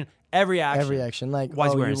biggest action. Every action. Every action. Like, why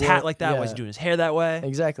is he wearing his hat like that? Why is he doing his hair that way?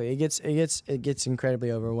 Exactly. It gets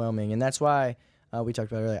incredibly overwhelming, and that's why we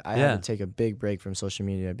talked about earlier. I had to take a big break from social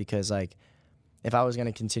media because like, if I was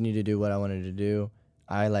gonna continue to do what I wanted to do,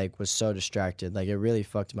 I like was so distracted. Like it really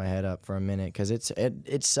fucked my head up for a minute because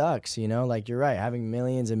it sucks. You know, like you're right. Having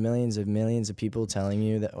millions and millions of people telling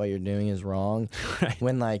you that what you're doing is wrong,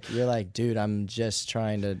 when like you're like, dude, I'm just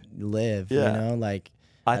trying to live. Yeah. You know, like.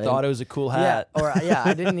 I thought it was a cool hat.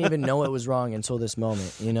 I didn't even know it was wrong until this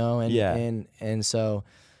moment, you know? And so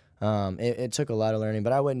it took a lot of learning,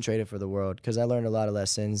 but I wouldn't trade it for the world because I learned a lot of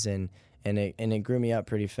lessons and it grew me up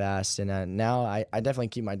pretty fast. And now I definitely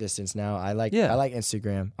keep my distance now. I like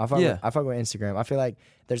Instagram. I fuck with Instagram. I feel like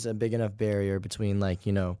there's a big enough barrier between like,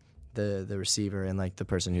 you know, the receiver and like the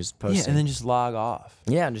person who's posting. Yeah, and then just log off.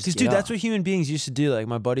 Yeah, and just because dude, that's what human beings used to do. Like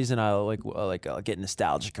my buddies and I get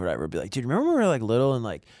nostalgic or whatever. Be like, dude, remember when we were like little and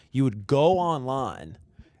like you would go online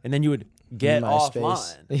and then you would get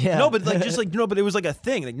offline. Yeah. No, but like just like but it was like a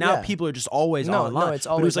thing. Like now people are just always online. No, it's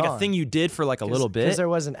always but it was like on. a thing you did for like a little bit because there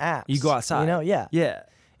wasn't apps. You go outside. You know, yeah.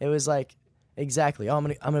 It was like. Exactly. Oh,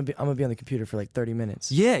 I'm gonna be on the computer for like 30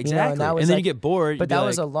 minutes. Yeah, exactly. You know, and then you get bored. But that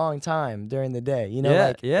was a long time during the day. You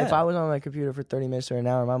know, if I was on my computer for 30 minutes or an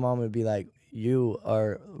hour, my mom would be like, "You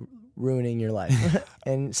are ruining your life."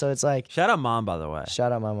 And so it's like, shout out mom, by the way.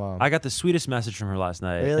 Shout out my mom. I got the sweetest message from her last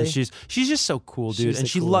night. Really? And she's just so cool, dude. And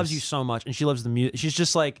she loves you so much, and she loves the music. She's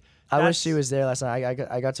just like. I wish she was there last night.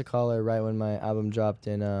 I got to call her right when my album dropped,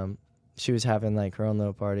 and she was having like her own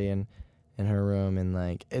little party in her room, and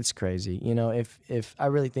like it's crazy. You know, if I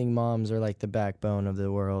really think moms are like the backbone of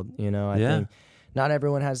the world. You know, I think not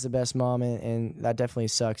everyone has the best mom, and that definitely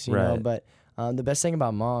sucks. You know, but the best thing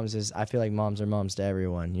about moms is I feel like moms are moms to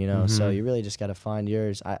everyone. You know, so you really just got to find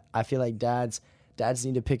yours. I feel like dads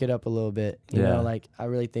need to pick it up a little bit. You know, like I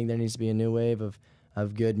really think there needs to be a new wave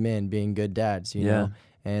of good men being good dads. You know,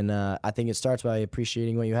 and I think it starts by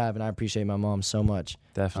appreciating what you have, and I appreciate my mom so much.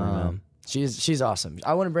 Definitely, man. She's awesome.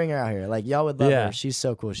 I want to bring her out here. Like y'all would love her. She's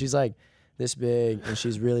so cool. She's like this big, and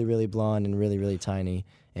she's really, really blonde and really, really tiny.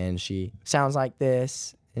 And she sounds like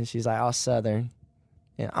this, and she's like all Southern.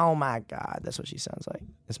 And oh my God, that's what she sounds like.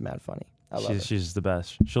 It's mad funny. I love her. She's the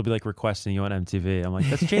best. She'll be like requesting you on MTV. I'm like,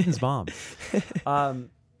 that's Jathan's mom.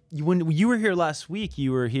 When you were here last week,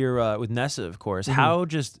 you were here with Nessa, of course. How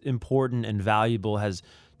just important and valuable has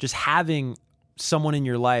just having someone in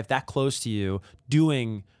your life that close to you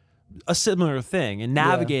doing a similar thing and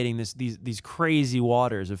navigating these crazy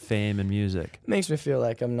waters of fame and music? Makes me feel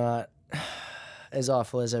like I'm not as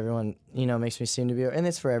awful as everyone, you know, makes me seem to be. And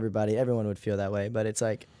it's for everybody. Everyone would feel that way. But it's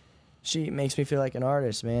like, she makes me feel like an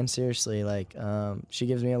artist, man. Seriously. Like, she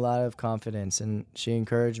gives me a lot of confidence, and she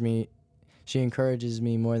encourages me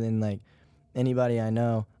more than like anybody I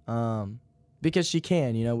know. Because she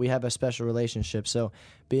can, you know, we have a special relationship. So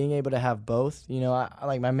being able to have both, you know, I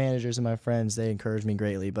like my managers and my friends, they encourage me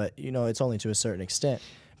greatly, but you know, it's only to a certain extent.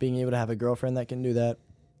 Being able to have a girlfriend that can do that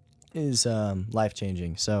is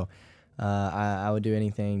life-changing. So I would do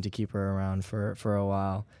anything to keep her around for a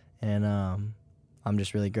while. And I'm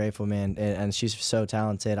just really grateful, man. And she's so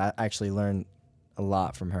talented. I actually learned a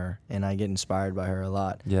lot from her, and I get inspired by her a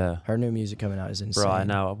lot. Yeah. Her new music coming out is insane. Bro, I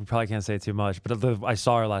know. We probably can't say too much, but I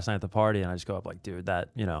saw her last night at the party, and I just go up like, dude, that,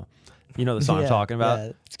 you know the song I'm talking about?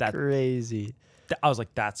 Yeah, it's crazy. I was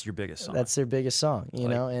like, that's your biggest song. That's their biggest song, you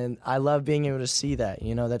know? And I love being able to see that,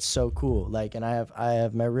 you know? That's so cool. Like, and I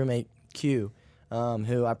have my roommate, Q,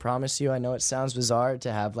 who I promise you, I know it sounds bizarre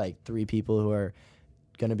to have like 3 people who are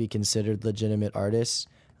going to be considered legitimate artists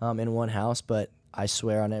in one house, but I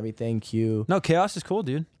swear on everything, Q. No, Chaos is cool,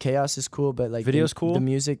 dude. Chaos is cool, but like video's cool. The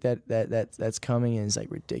music that's coming is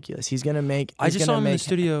like ridiculous. He's gonna make. I just saw him in the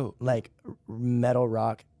studio, like metal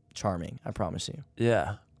rock, charming. I promise you.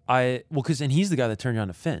 Yeah, and he's the guy that turned you on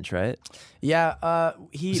to Finch, right? Yeah,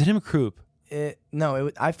 Was it him or Croup?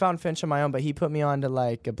 I found Finch on my own, but he put me on to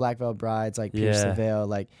like Black Veil Brides, like Pierce the Veil.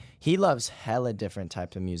 Like he loves hella different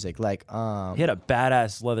types of music. Like he had a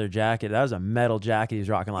badass leather jacket. That was a metal jacket he was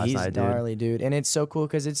rocking last night, dude. He's gnarly, dude. And it's so cool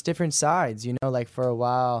because it's different sides. You know, like for a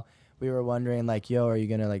while we were wondering like, yo, are you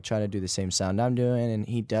gonna like try to do the same sound I'm doing? And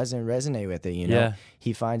he doesn't resonate with it. You know,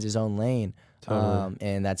 he finds his own lane. Totally.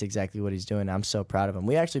 And that's exactly what he's doing. I'm so proud of him.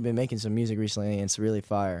 We actually been making some music recently, and it's really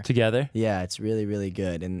fire. Together? Yeah, it's really, really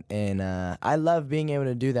good. And I love being able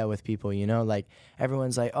to do that with people, you know? Like,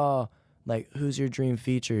 everyone's like, oh, like, who's your dream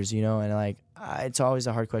features, you know? And, like, it's always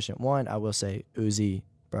a hard question. One, I will say, Uzi,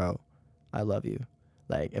 bro, I love you.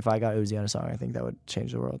 Like if I got Uzi on a song, I think that would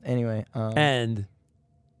change the world. Anyway, and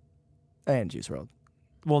Juice WRLD.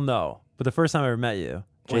 Well, no, but the first time I ever met you,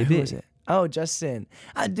 JB. Wait, who was it? Oh, Justin.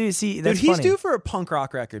 Dude, see, Dude, that's he's funny. due for a punk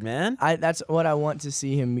rock record, man. That's what I want to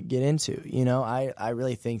see him get into. You know, I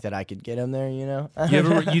really think that I could get him there. You know.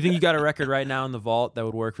 You think you got a record right now in the vault that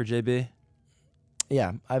would work for JB?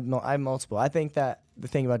 Yeah, I've multiple. I think that the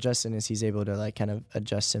thing about Justin is he's able to like kind of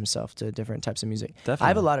adjust himself to different types of music. Definitely. I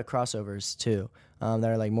have a lot of crossovers too that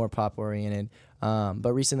are like more pop oriented.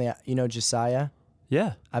 But recently, you know, Josiah.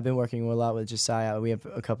 Yeah. I've been working a lot with Josiah. We have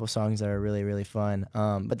a couple songs that are really, really fun.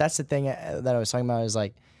 But that's the thing that I was talking about is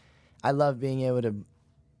like, I love being able to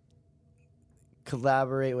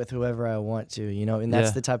collaborate with whoever I want to, you know, and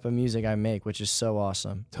that's the type of music I make, which is so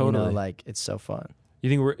awesome. Totally. You know, like it's so fun. You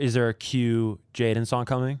think is there a Q Jaden song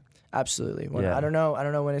coming? Absolutely. Yeah. I don't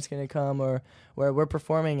know when it's gonna come or where we're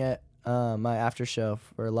performing at my after show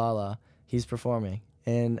for Lala. He's performing.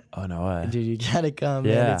 And oh no way, dude, you gotta come.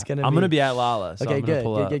 Yeah, man. It's gonna. I'm gonna be at Lala. So okay, I'm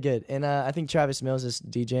gonna good. And I think Travis Mills is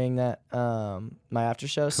DJing that my after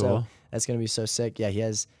show, so that's gonna be so sick. Yeah, he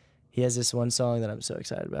has this one song that I'm so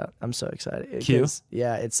excited about. I'm so excited. Q?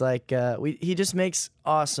 Yeah, it's like he just makes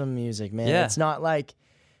awesome music, man. Yeah. It's not like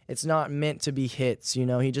it's not meant to be hits, you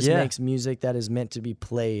know. He just makes music that is meant to be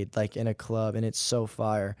played like in a club, and it's so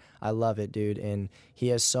fire. I love it, dude. And he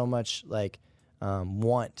has so much like.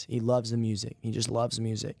 He loves the music. He just loves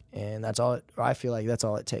music, and that's all. I feel like that's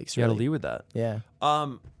all it takes. You really. gotta lead with that. Yeah.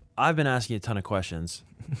 I've been asking you a ton of questions.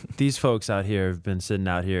 These folks out here have been sitting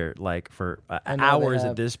out here like for hours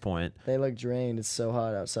at this point. They look drained. It's so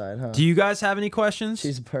hot outside, huh? Do you guys have any questions?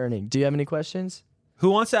 She's burning. Do you have any questions? Who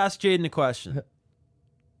wants to ask Jaden a question?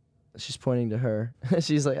 She's pointing to her.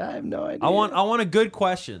 She's like, I have no idea. I want a good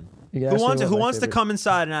question. Who wants to come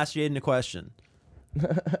inside and ask Jaden a question?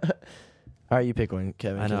 All right, you pick one,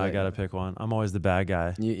 Kevin. I know I gotta pick one. I'm always the bad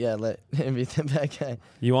guy. Let him be the bad guy.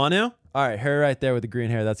 You want to? All right, her right there with the green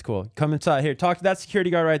hair. That's cool. Come inside here. Talk to that security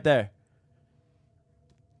guard right there.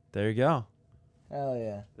 There you go. Hell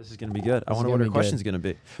yeah. This is gonna be good. I wonder what her question's gonna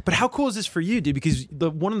be. But how cool is this for you, dude? Because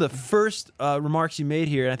one of the first remarks you made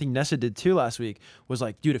here, and I think Nessa did too last week, was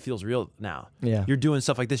like, dude, it feels real now. Yeah. You're doing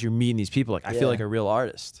stuff like this. You're meeting these people. Like I feel like a real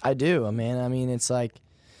artist. I do, man. I mean, it's like,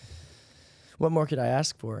 what more could I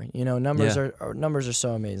ask for? You know, numbers are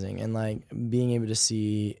so amazing, and like being able to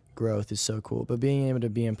see growth is so cool. But being able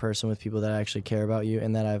to be in person with people that actually care about you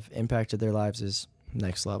and that I've impacted their lives is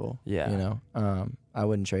next level. Yeah. You know, I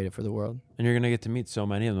wouldn't trade it for the world. And you're gonna get to meet so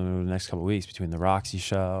many of them over the next couple of weeks between the Roxy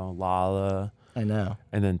show, Lala. I know.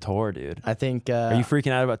 And then tour, dude. I think. Are you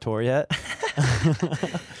freaking out about tour yet?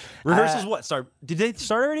 Rehearsals what start? Did they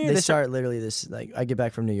start already? They start literally this. Like I get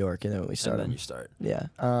back from New York and then we start. And then you start. Yeah.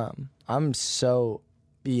 I'm so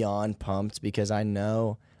beyond pumped because I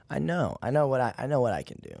know what I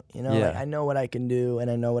can do. You know, like I know what I can do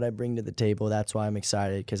and I know what I bring to the table. That's why I'm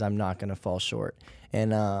excited because I'm not gonna fall short.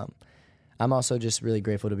 And I'm also just really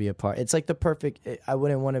grateful to be a part. It's like the perfect. I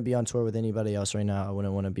wouldn't want to be on tour with anybody else right now. I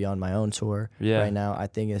wouldn't want to be on my own tour right now. I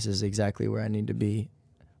think this is exactly where I need to be,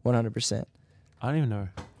 100%. I don't even know.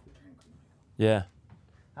 Yeah.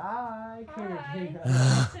 Hi.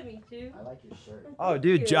 Nice to meet you. I like your shirt. Oh,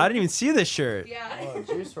 dude, I didn't even see this shirt. Yeah. Oh,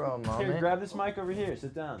 Juice WRLD, mom. Here, grab this mic over here.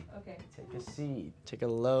 Sit down. Okay. Take a seat. Take a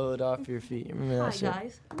load off your feet. Remember that Hi, shit?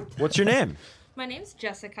 guys. What's your name? My name's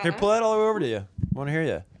Jessica. Here, pull that all the way over to you. I want to hear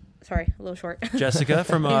you. Sorry, a little short. Jessica,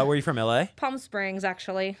 from where are you from? LA? Palm Springs,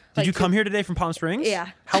 actually. Did you come here today from Palm Springs? Yeah.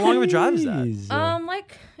 How long of a drive is that?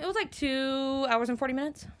 Like it was like 2 hours and 40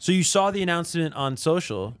 minutes. So you saw the announcement on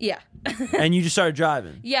social. Yeah. And you just started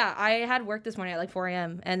driving. Yeah, I had work this morning at like 4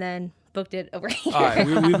 a.m. and then booked it over here. All right,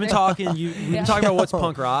 we've been talking. We've been talking about what's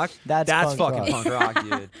punk rock. That's fucking punk rock,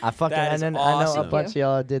 dude. I know a bunch of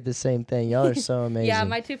y'all did the same thing. Y'all are so amazing. Yeah,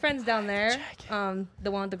 my two friends down there,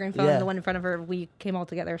 the one with the green phone, and the one in front of her, we came all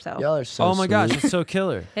together. So y'all are so. Oh my gosh, it's so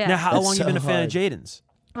killer. Yeah. Now, how That's long you so been a fan hard. of Jaden's?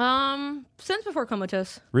 Since before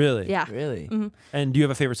Comatose. Really? Yeah. Really? Mm-hmm. And do you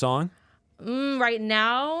have a favorite song? Right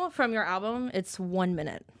now, from your album, it's 1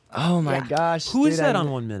 minute. Oh my gosh. Who is dude, that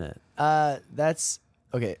on 1 minute? That's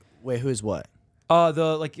okay. Wait, who's what?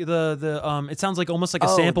 It sounds like almost like a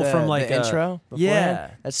sample from like the intro. Yeah,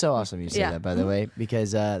 beforehand? That's so awesome you say that, by the way,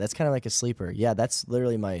 because that's kind of like a sleeper. Yeah, that's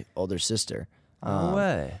literally my older sister. No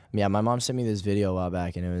way. Yeah, my mom sent me this video a while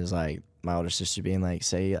back, and it was like my older sister being like,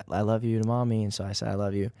 "Say I love you to mommy," and so I said I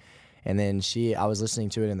love you, and then I was listening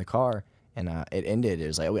to it in the car, and it ended. It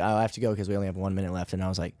was like I have to go because we only have 1 minute left, and I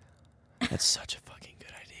was like, "That's such a fucking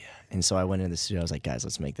good idea." And so I went into the studio. I was like, "Guys,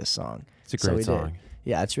 let's make this song." It's a great song.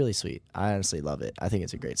 Yeah, it's really sweet. I honestly love it. I think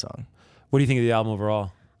it's a great song. What do you think of the album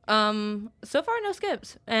overall? So far, no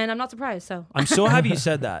skips, and I'm not surprised. So I'm so happy you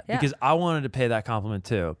said that Yeah. because I wanted to pay that compliment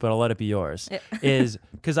too, but I'll let it be yours. Is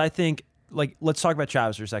because I think like let's talk about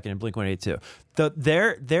Travis for a second and Blink-182.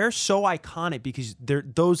 They're so iconic because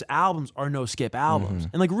those albums are no skip albums,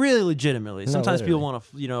 and like really legitimately. Sometimes people want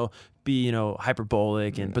to be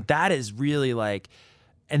hyperbolic, but that is really like.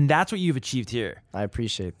 And that's what you've achieved here. I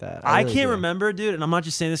appreciate that. I really can't do. remember, dude, and I'm not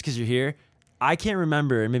just saying this because you're here. I can't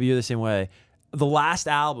remember, and maybe you're the same way. The last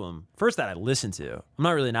album, first that I listened to. I'm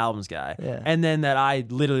not really an albums guy. Yeah. And then that I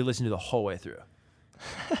literally listened to the whole way through.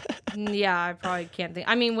 Yeah, I probably can't think.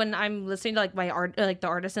 I mean, when I'm listening to like my art, like the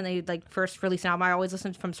artist, and they like first release an album, I always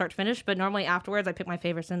listen from start to finish. But normally afterwards, I pick my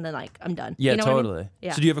favorites and then like I'm done. Yeah, you know what I mean? totally.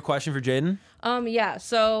 Yeah. So do you have a question for Jaden? Yeah.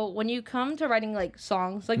 So when you come to writing like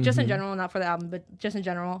songs, like just in general, not for the album, but just in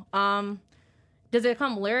general, does it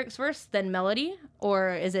come lyrics first, then melody,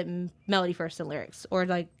 or is it melody first and lyrics, or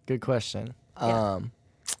like? Good question. Yeah.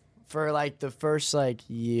 For like the first like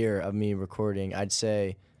year of me recording, I'd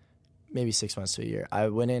say maybe 6 months to a year. I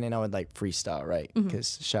went in and I would like freestyle, right?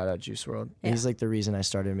 Because shout out Juice WRLD. Yeah. He's like the reason I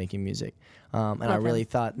started making music. And I really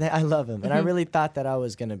thought, I love him. And I really thought that I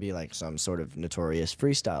was going to be like some sort of notorious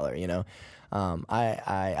freestyler, you know?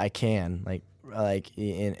 I can like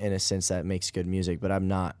in a sense that makes good music, but I'm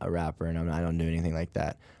not a rapper and I don't do anything like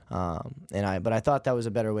that. But I thought that was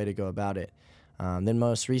a better way to go about it. Then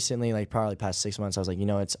most recently, like probably past 6 months, I was like,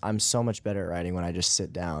 I'm so much better at writing when I just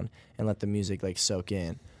sit down and let the music like soak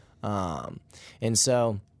in. And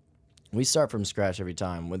so we start from scratch every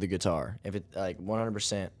time with the guitar. If it like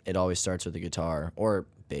 100%, it always starts with the guitar or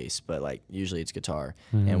bass, but like usually it's guitar.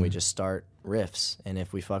 And we just start riffs. And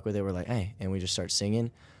if we fuck with it, we're like, hey, and we just start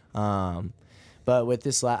singing. But with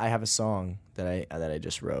this, I have a song that I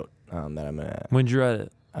just wrote that I'm gonna. When'd you write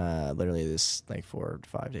it? Literally this like 4 to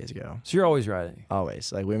 5 days ago. So you're always writing?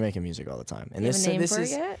 Always. Like we're making music all the time. And You have a name for it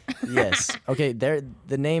yet? Yes. Okay,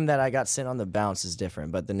 the name that I got sent on the bounce is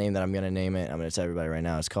different, but the name that I'm going to name it, I'm going to tell everybody right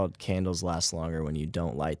now, it's called Candles Last Longer When You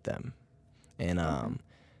Don't Light Them. And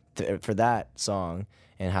for that song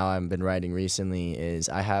and how I've been writing recently is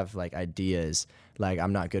I have like ideas, like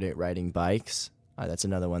I'm not good at riding bikes. That's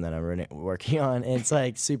another one that I'm working on. And it's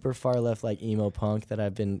like super far left, like emo punk that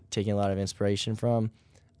I've been taking a lot of inspiration from.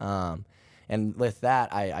 And with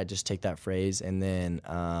that, I just take that phrase and then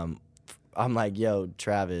I'm like, yo,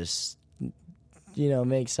 Travis,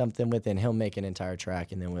 make something with it. And he'll make an entire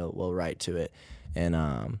track and then we'll write to it.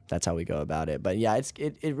 And that's how we go about it. But yeah,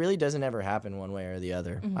 it really doesn't ever happen one way or the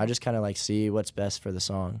other. I just kind of like see what's best for the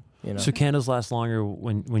song. So candles last longer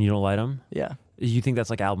when you don't light them? Yeah. You think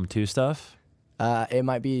that's like album 2 stuff? It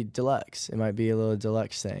might be deluxe. It might be a little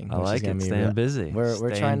deluxe thing. I like it. Staying busy.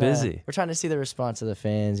 We're trying to see the response of the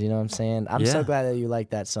fans. You know what I'm saying? I'm so glad that you like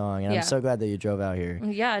that song, and I'm so glad that you drove out here.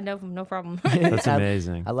 Yeah, no problem. That's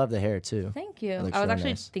amazing. I love the hair too. Thank you. I was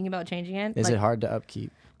actually thinking about changing it. Is it hard to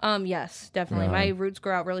upkeep? Yes, definitely. My roots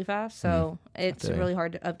grow out really fast, so it's really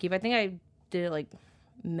hard to upkeep. I think I did it like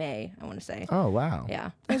May, I want to say. Oh wow.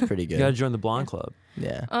 Yeah. That's pretty good. You gotta join the blonde club.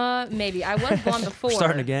 Yeah. Maybe. I was blonde before.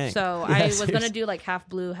 Starting a gang. So I was gonna do like half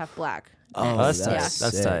blue, half black. Oh, that's tight.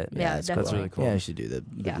 That's tight. Yeah, that's really cool. Yeah, you should do the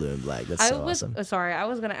blue and black. That's so awesome. Sorry, I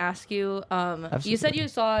was gonna ask you. You said you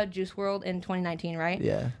saw Juice WRLD in 2019, right?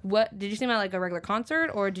 Yeah. What did you see him at like a regular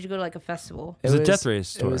concert, or did you go to like a festival? It was a Death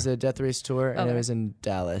Race tour. It was a Death Race tour, and it was in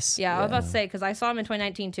Dallas. Yeah, I was about to say because I saw him in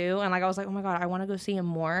 2019 too, and like I was like, oh my god, I want to go see him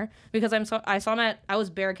more because I saw him I was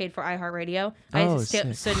barricade for iHeartRadio. I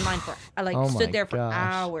stood in line for stood there for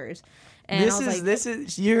hours. And this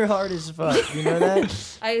is you're hard as fuck. You know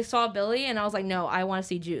that? I saw Billy and I was like, no, I want to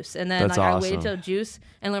see Juice. And then I waited till Juice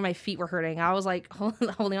and then my feet were hurting. I was like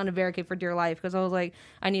holding on to barricade for dear life because I was like,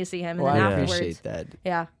 I need to see him. And then afterwards, I appreciate that.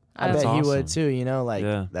 Yeah. I bet he would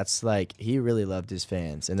too. That's like he really loved his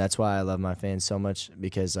fans, and that's why I love my fans so much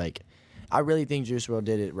because like. I really think Juice WRLD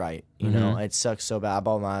did it right. You know, it sucks so bad. I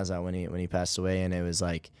bawled my eyes out when he passed away, and it was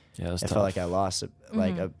like, it was tough. felt like I lost a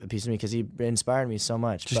piece of me because he inspired me so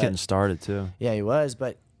much. Just getting started too. Yeah, he was,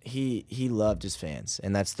 but he loved his fans,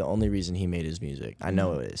 and that's the only reason he made his music. I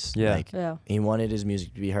know it is. Yeah. He wanted his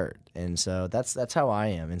music to be heard, and so that's how I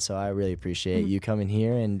am, and so I really appreciate you coming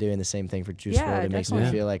here and doing the same thing for Juice WRLD. It makes me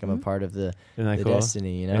feel like I'm a part of the cool?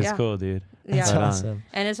 destiny. You know, that's cool, dude. Yeah, that's awesome.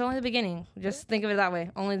 And it's only the beginning. Just think of it that way.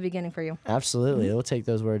 Only the beginning for you. Absolutely, it'll take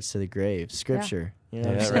those words to the grave. Scripture. You know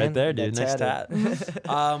what I'm saying? Right there, dude. Next tat.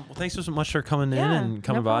 Well, thanks so much for coming in and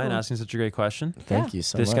coming by and asking such a great question. Thank you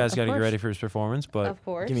so much. This guy's got to get ready for his performance, but of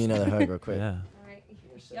course. Give me another hug real quick. Yeah. All right.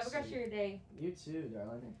 You have a great your day. You too,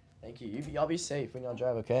 darling. Thank you. Y'all be safe when y'all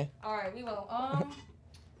drive, okay? All right, we will.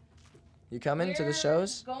 You coming to the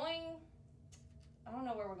shows? Going. I don't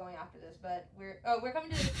know where we're going after this, but we're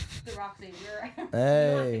coming to the Roxy.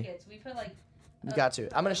 Hey. Tickets. We put like. You got to.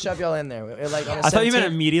 I'm gonna shove y'all in there. Like I thought you meant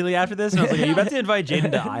immediately after this, and I was like, "Are you about to invite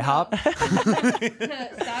Jaden to IHOP?"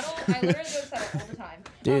 Saddle. I literally go to Saddle all the time.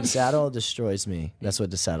 Dude, Saddle destroys me. That's what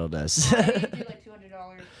the Saddle does. I do like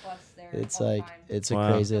 $200 plus there. It's all like the time. it's a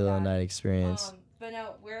crazy little night experience. But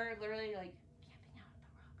no, we're literally like camping out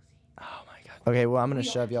at the Roxy. Oh my god. Okay, well I'm gonna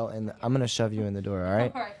shove y'all in. I'm gonna shove you in the door. All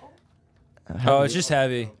right. All right. Oh, it's just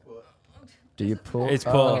heavy. Do you pull? It's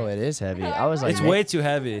pull. Oh, it is heavy. I was like, It's way too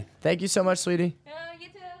heavy. Thank you so much, sweetie. You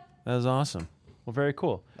too. That was awesome. Well, very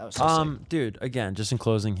cool. That was so sick. Dude, again, just in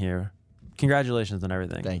closing here, congratulations on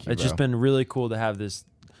everything. Thank you, It's just bro. been really cool to have this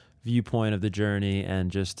viewpoint of the journey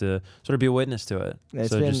and just to sort of be a witness to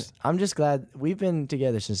it. I'm just glad we've been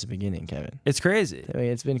together since the beginning, Kevin. It's crazy. I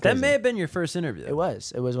mean, it's been crazy. That may have been your first interview. It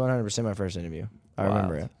was 100% my first interview. I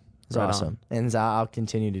remember it. It's Right awesome. And I'll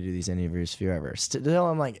continue to do these interviews forever. Still,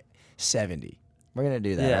 I'm like 70. We're gonna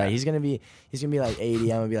do that, Yeah. right? He's gonna be like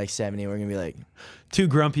 80. I'm gonna be like 70. We're gonna be like, Two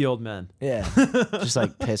grumpy old men. yeah, just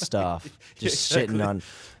like pissed off, just shitting on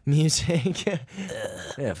music.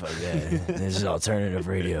 Yeah, fuck that. This is alternative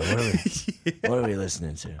radio. What are we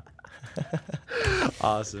listening to?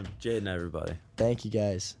 Awesome. Jaden, everybody. Thank you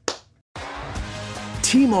guys.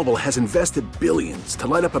 T-Mobile has invested billions to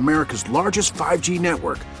light up America's largest 5G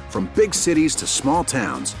network, from big cities to small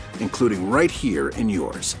towns, including right here in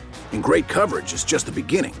yours. And great coverage is just the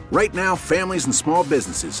beginning. Right now, families and small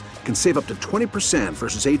businesses can save up to 20%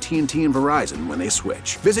 versus AT&T and Verizon when they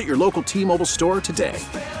switch. Visit your local T-Mobile store today.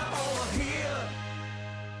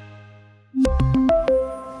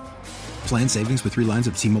 Plan savings with 3 lines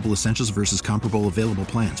of T-Mobile Essentials versus comparable available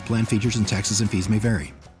plans. Plan features and taxes and fees may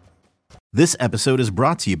vary. This episode is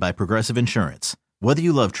brought to you by Progressive Insurance. Whether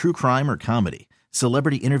you love true crime or comedy,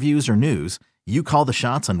 celebrity interviews or news, you call the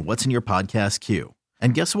shots on what's in your podcast queue.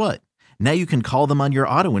 And guess what? Now you can call them on your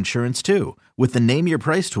auto insurance too with the Name Your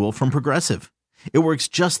Price tool from Progressive. It works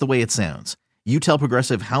just the way it sounds. You tell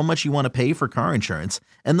Progressive how much you want to pay for car insurance,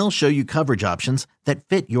 and they'll show you coverage options that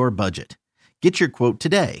fit your budget. Get your quote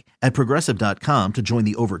today at Progressive.com to join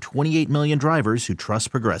the over 28 million drivers who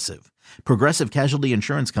trust Progressive. Progressive Casualty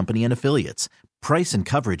Insurance Company and Affiliates. Price and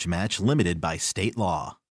coverage match limited by state law.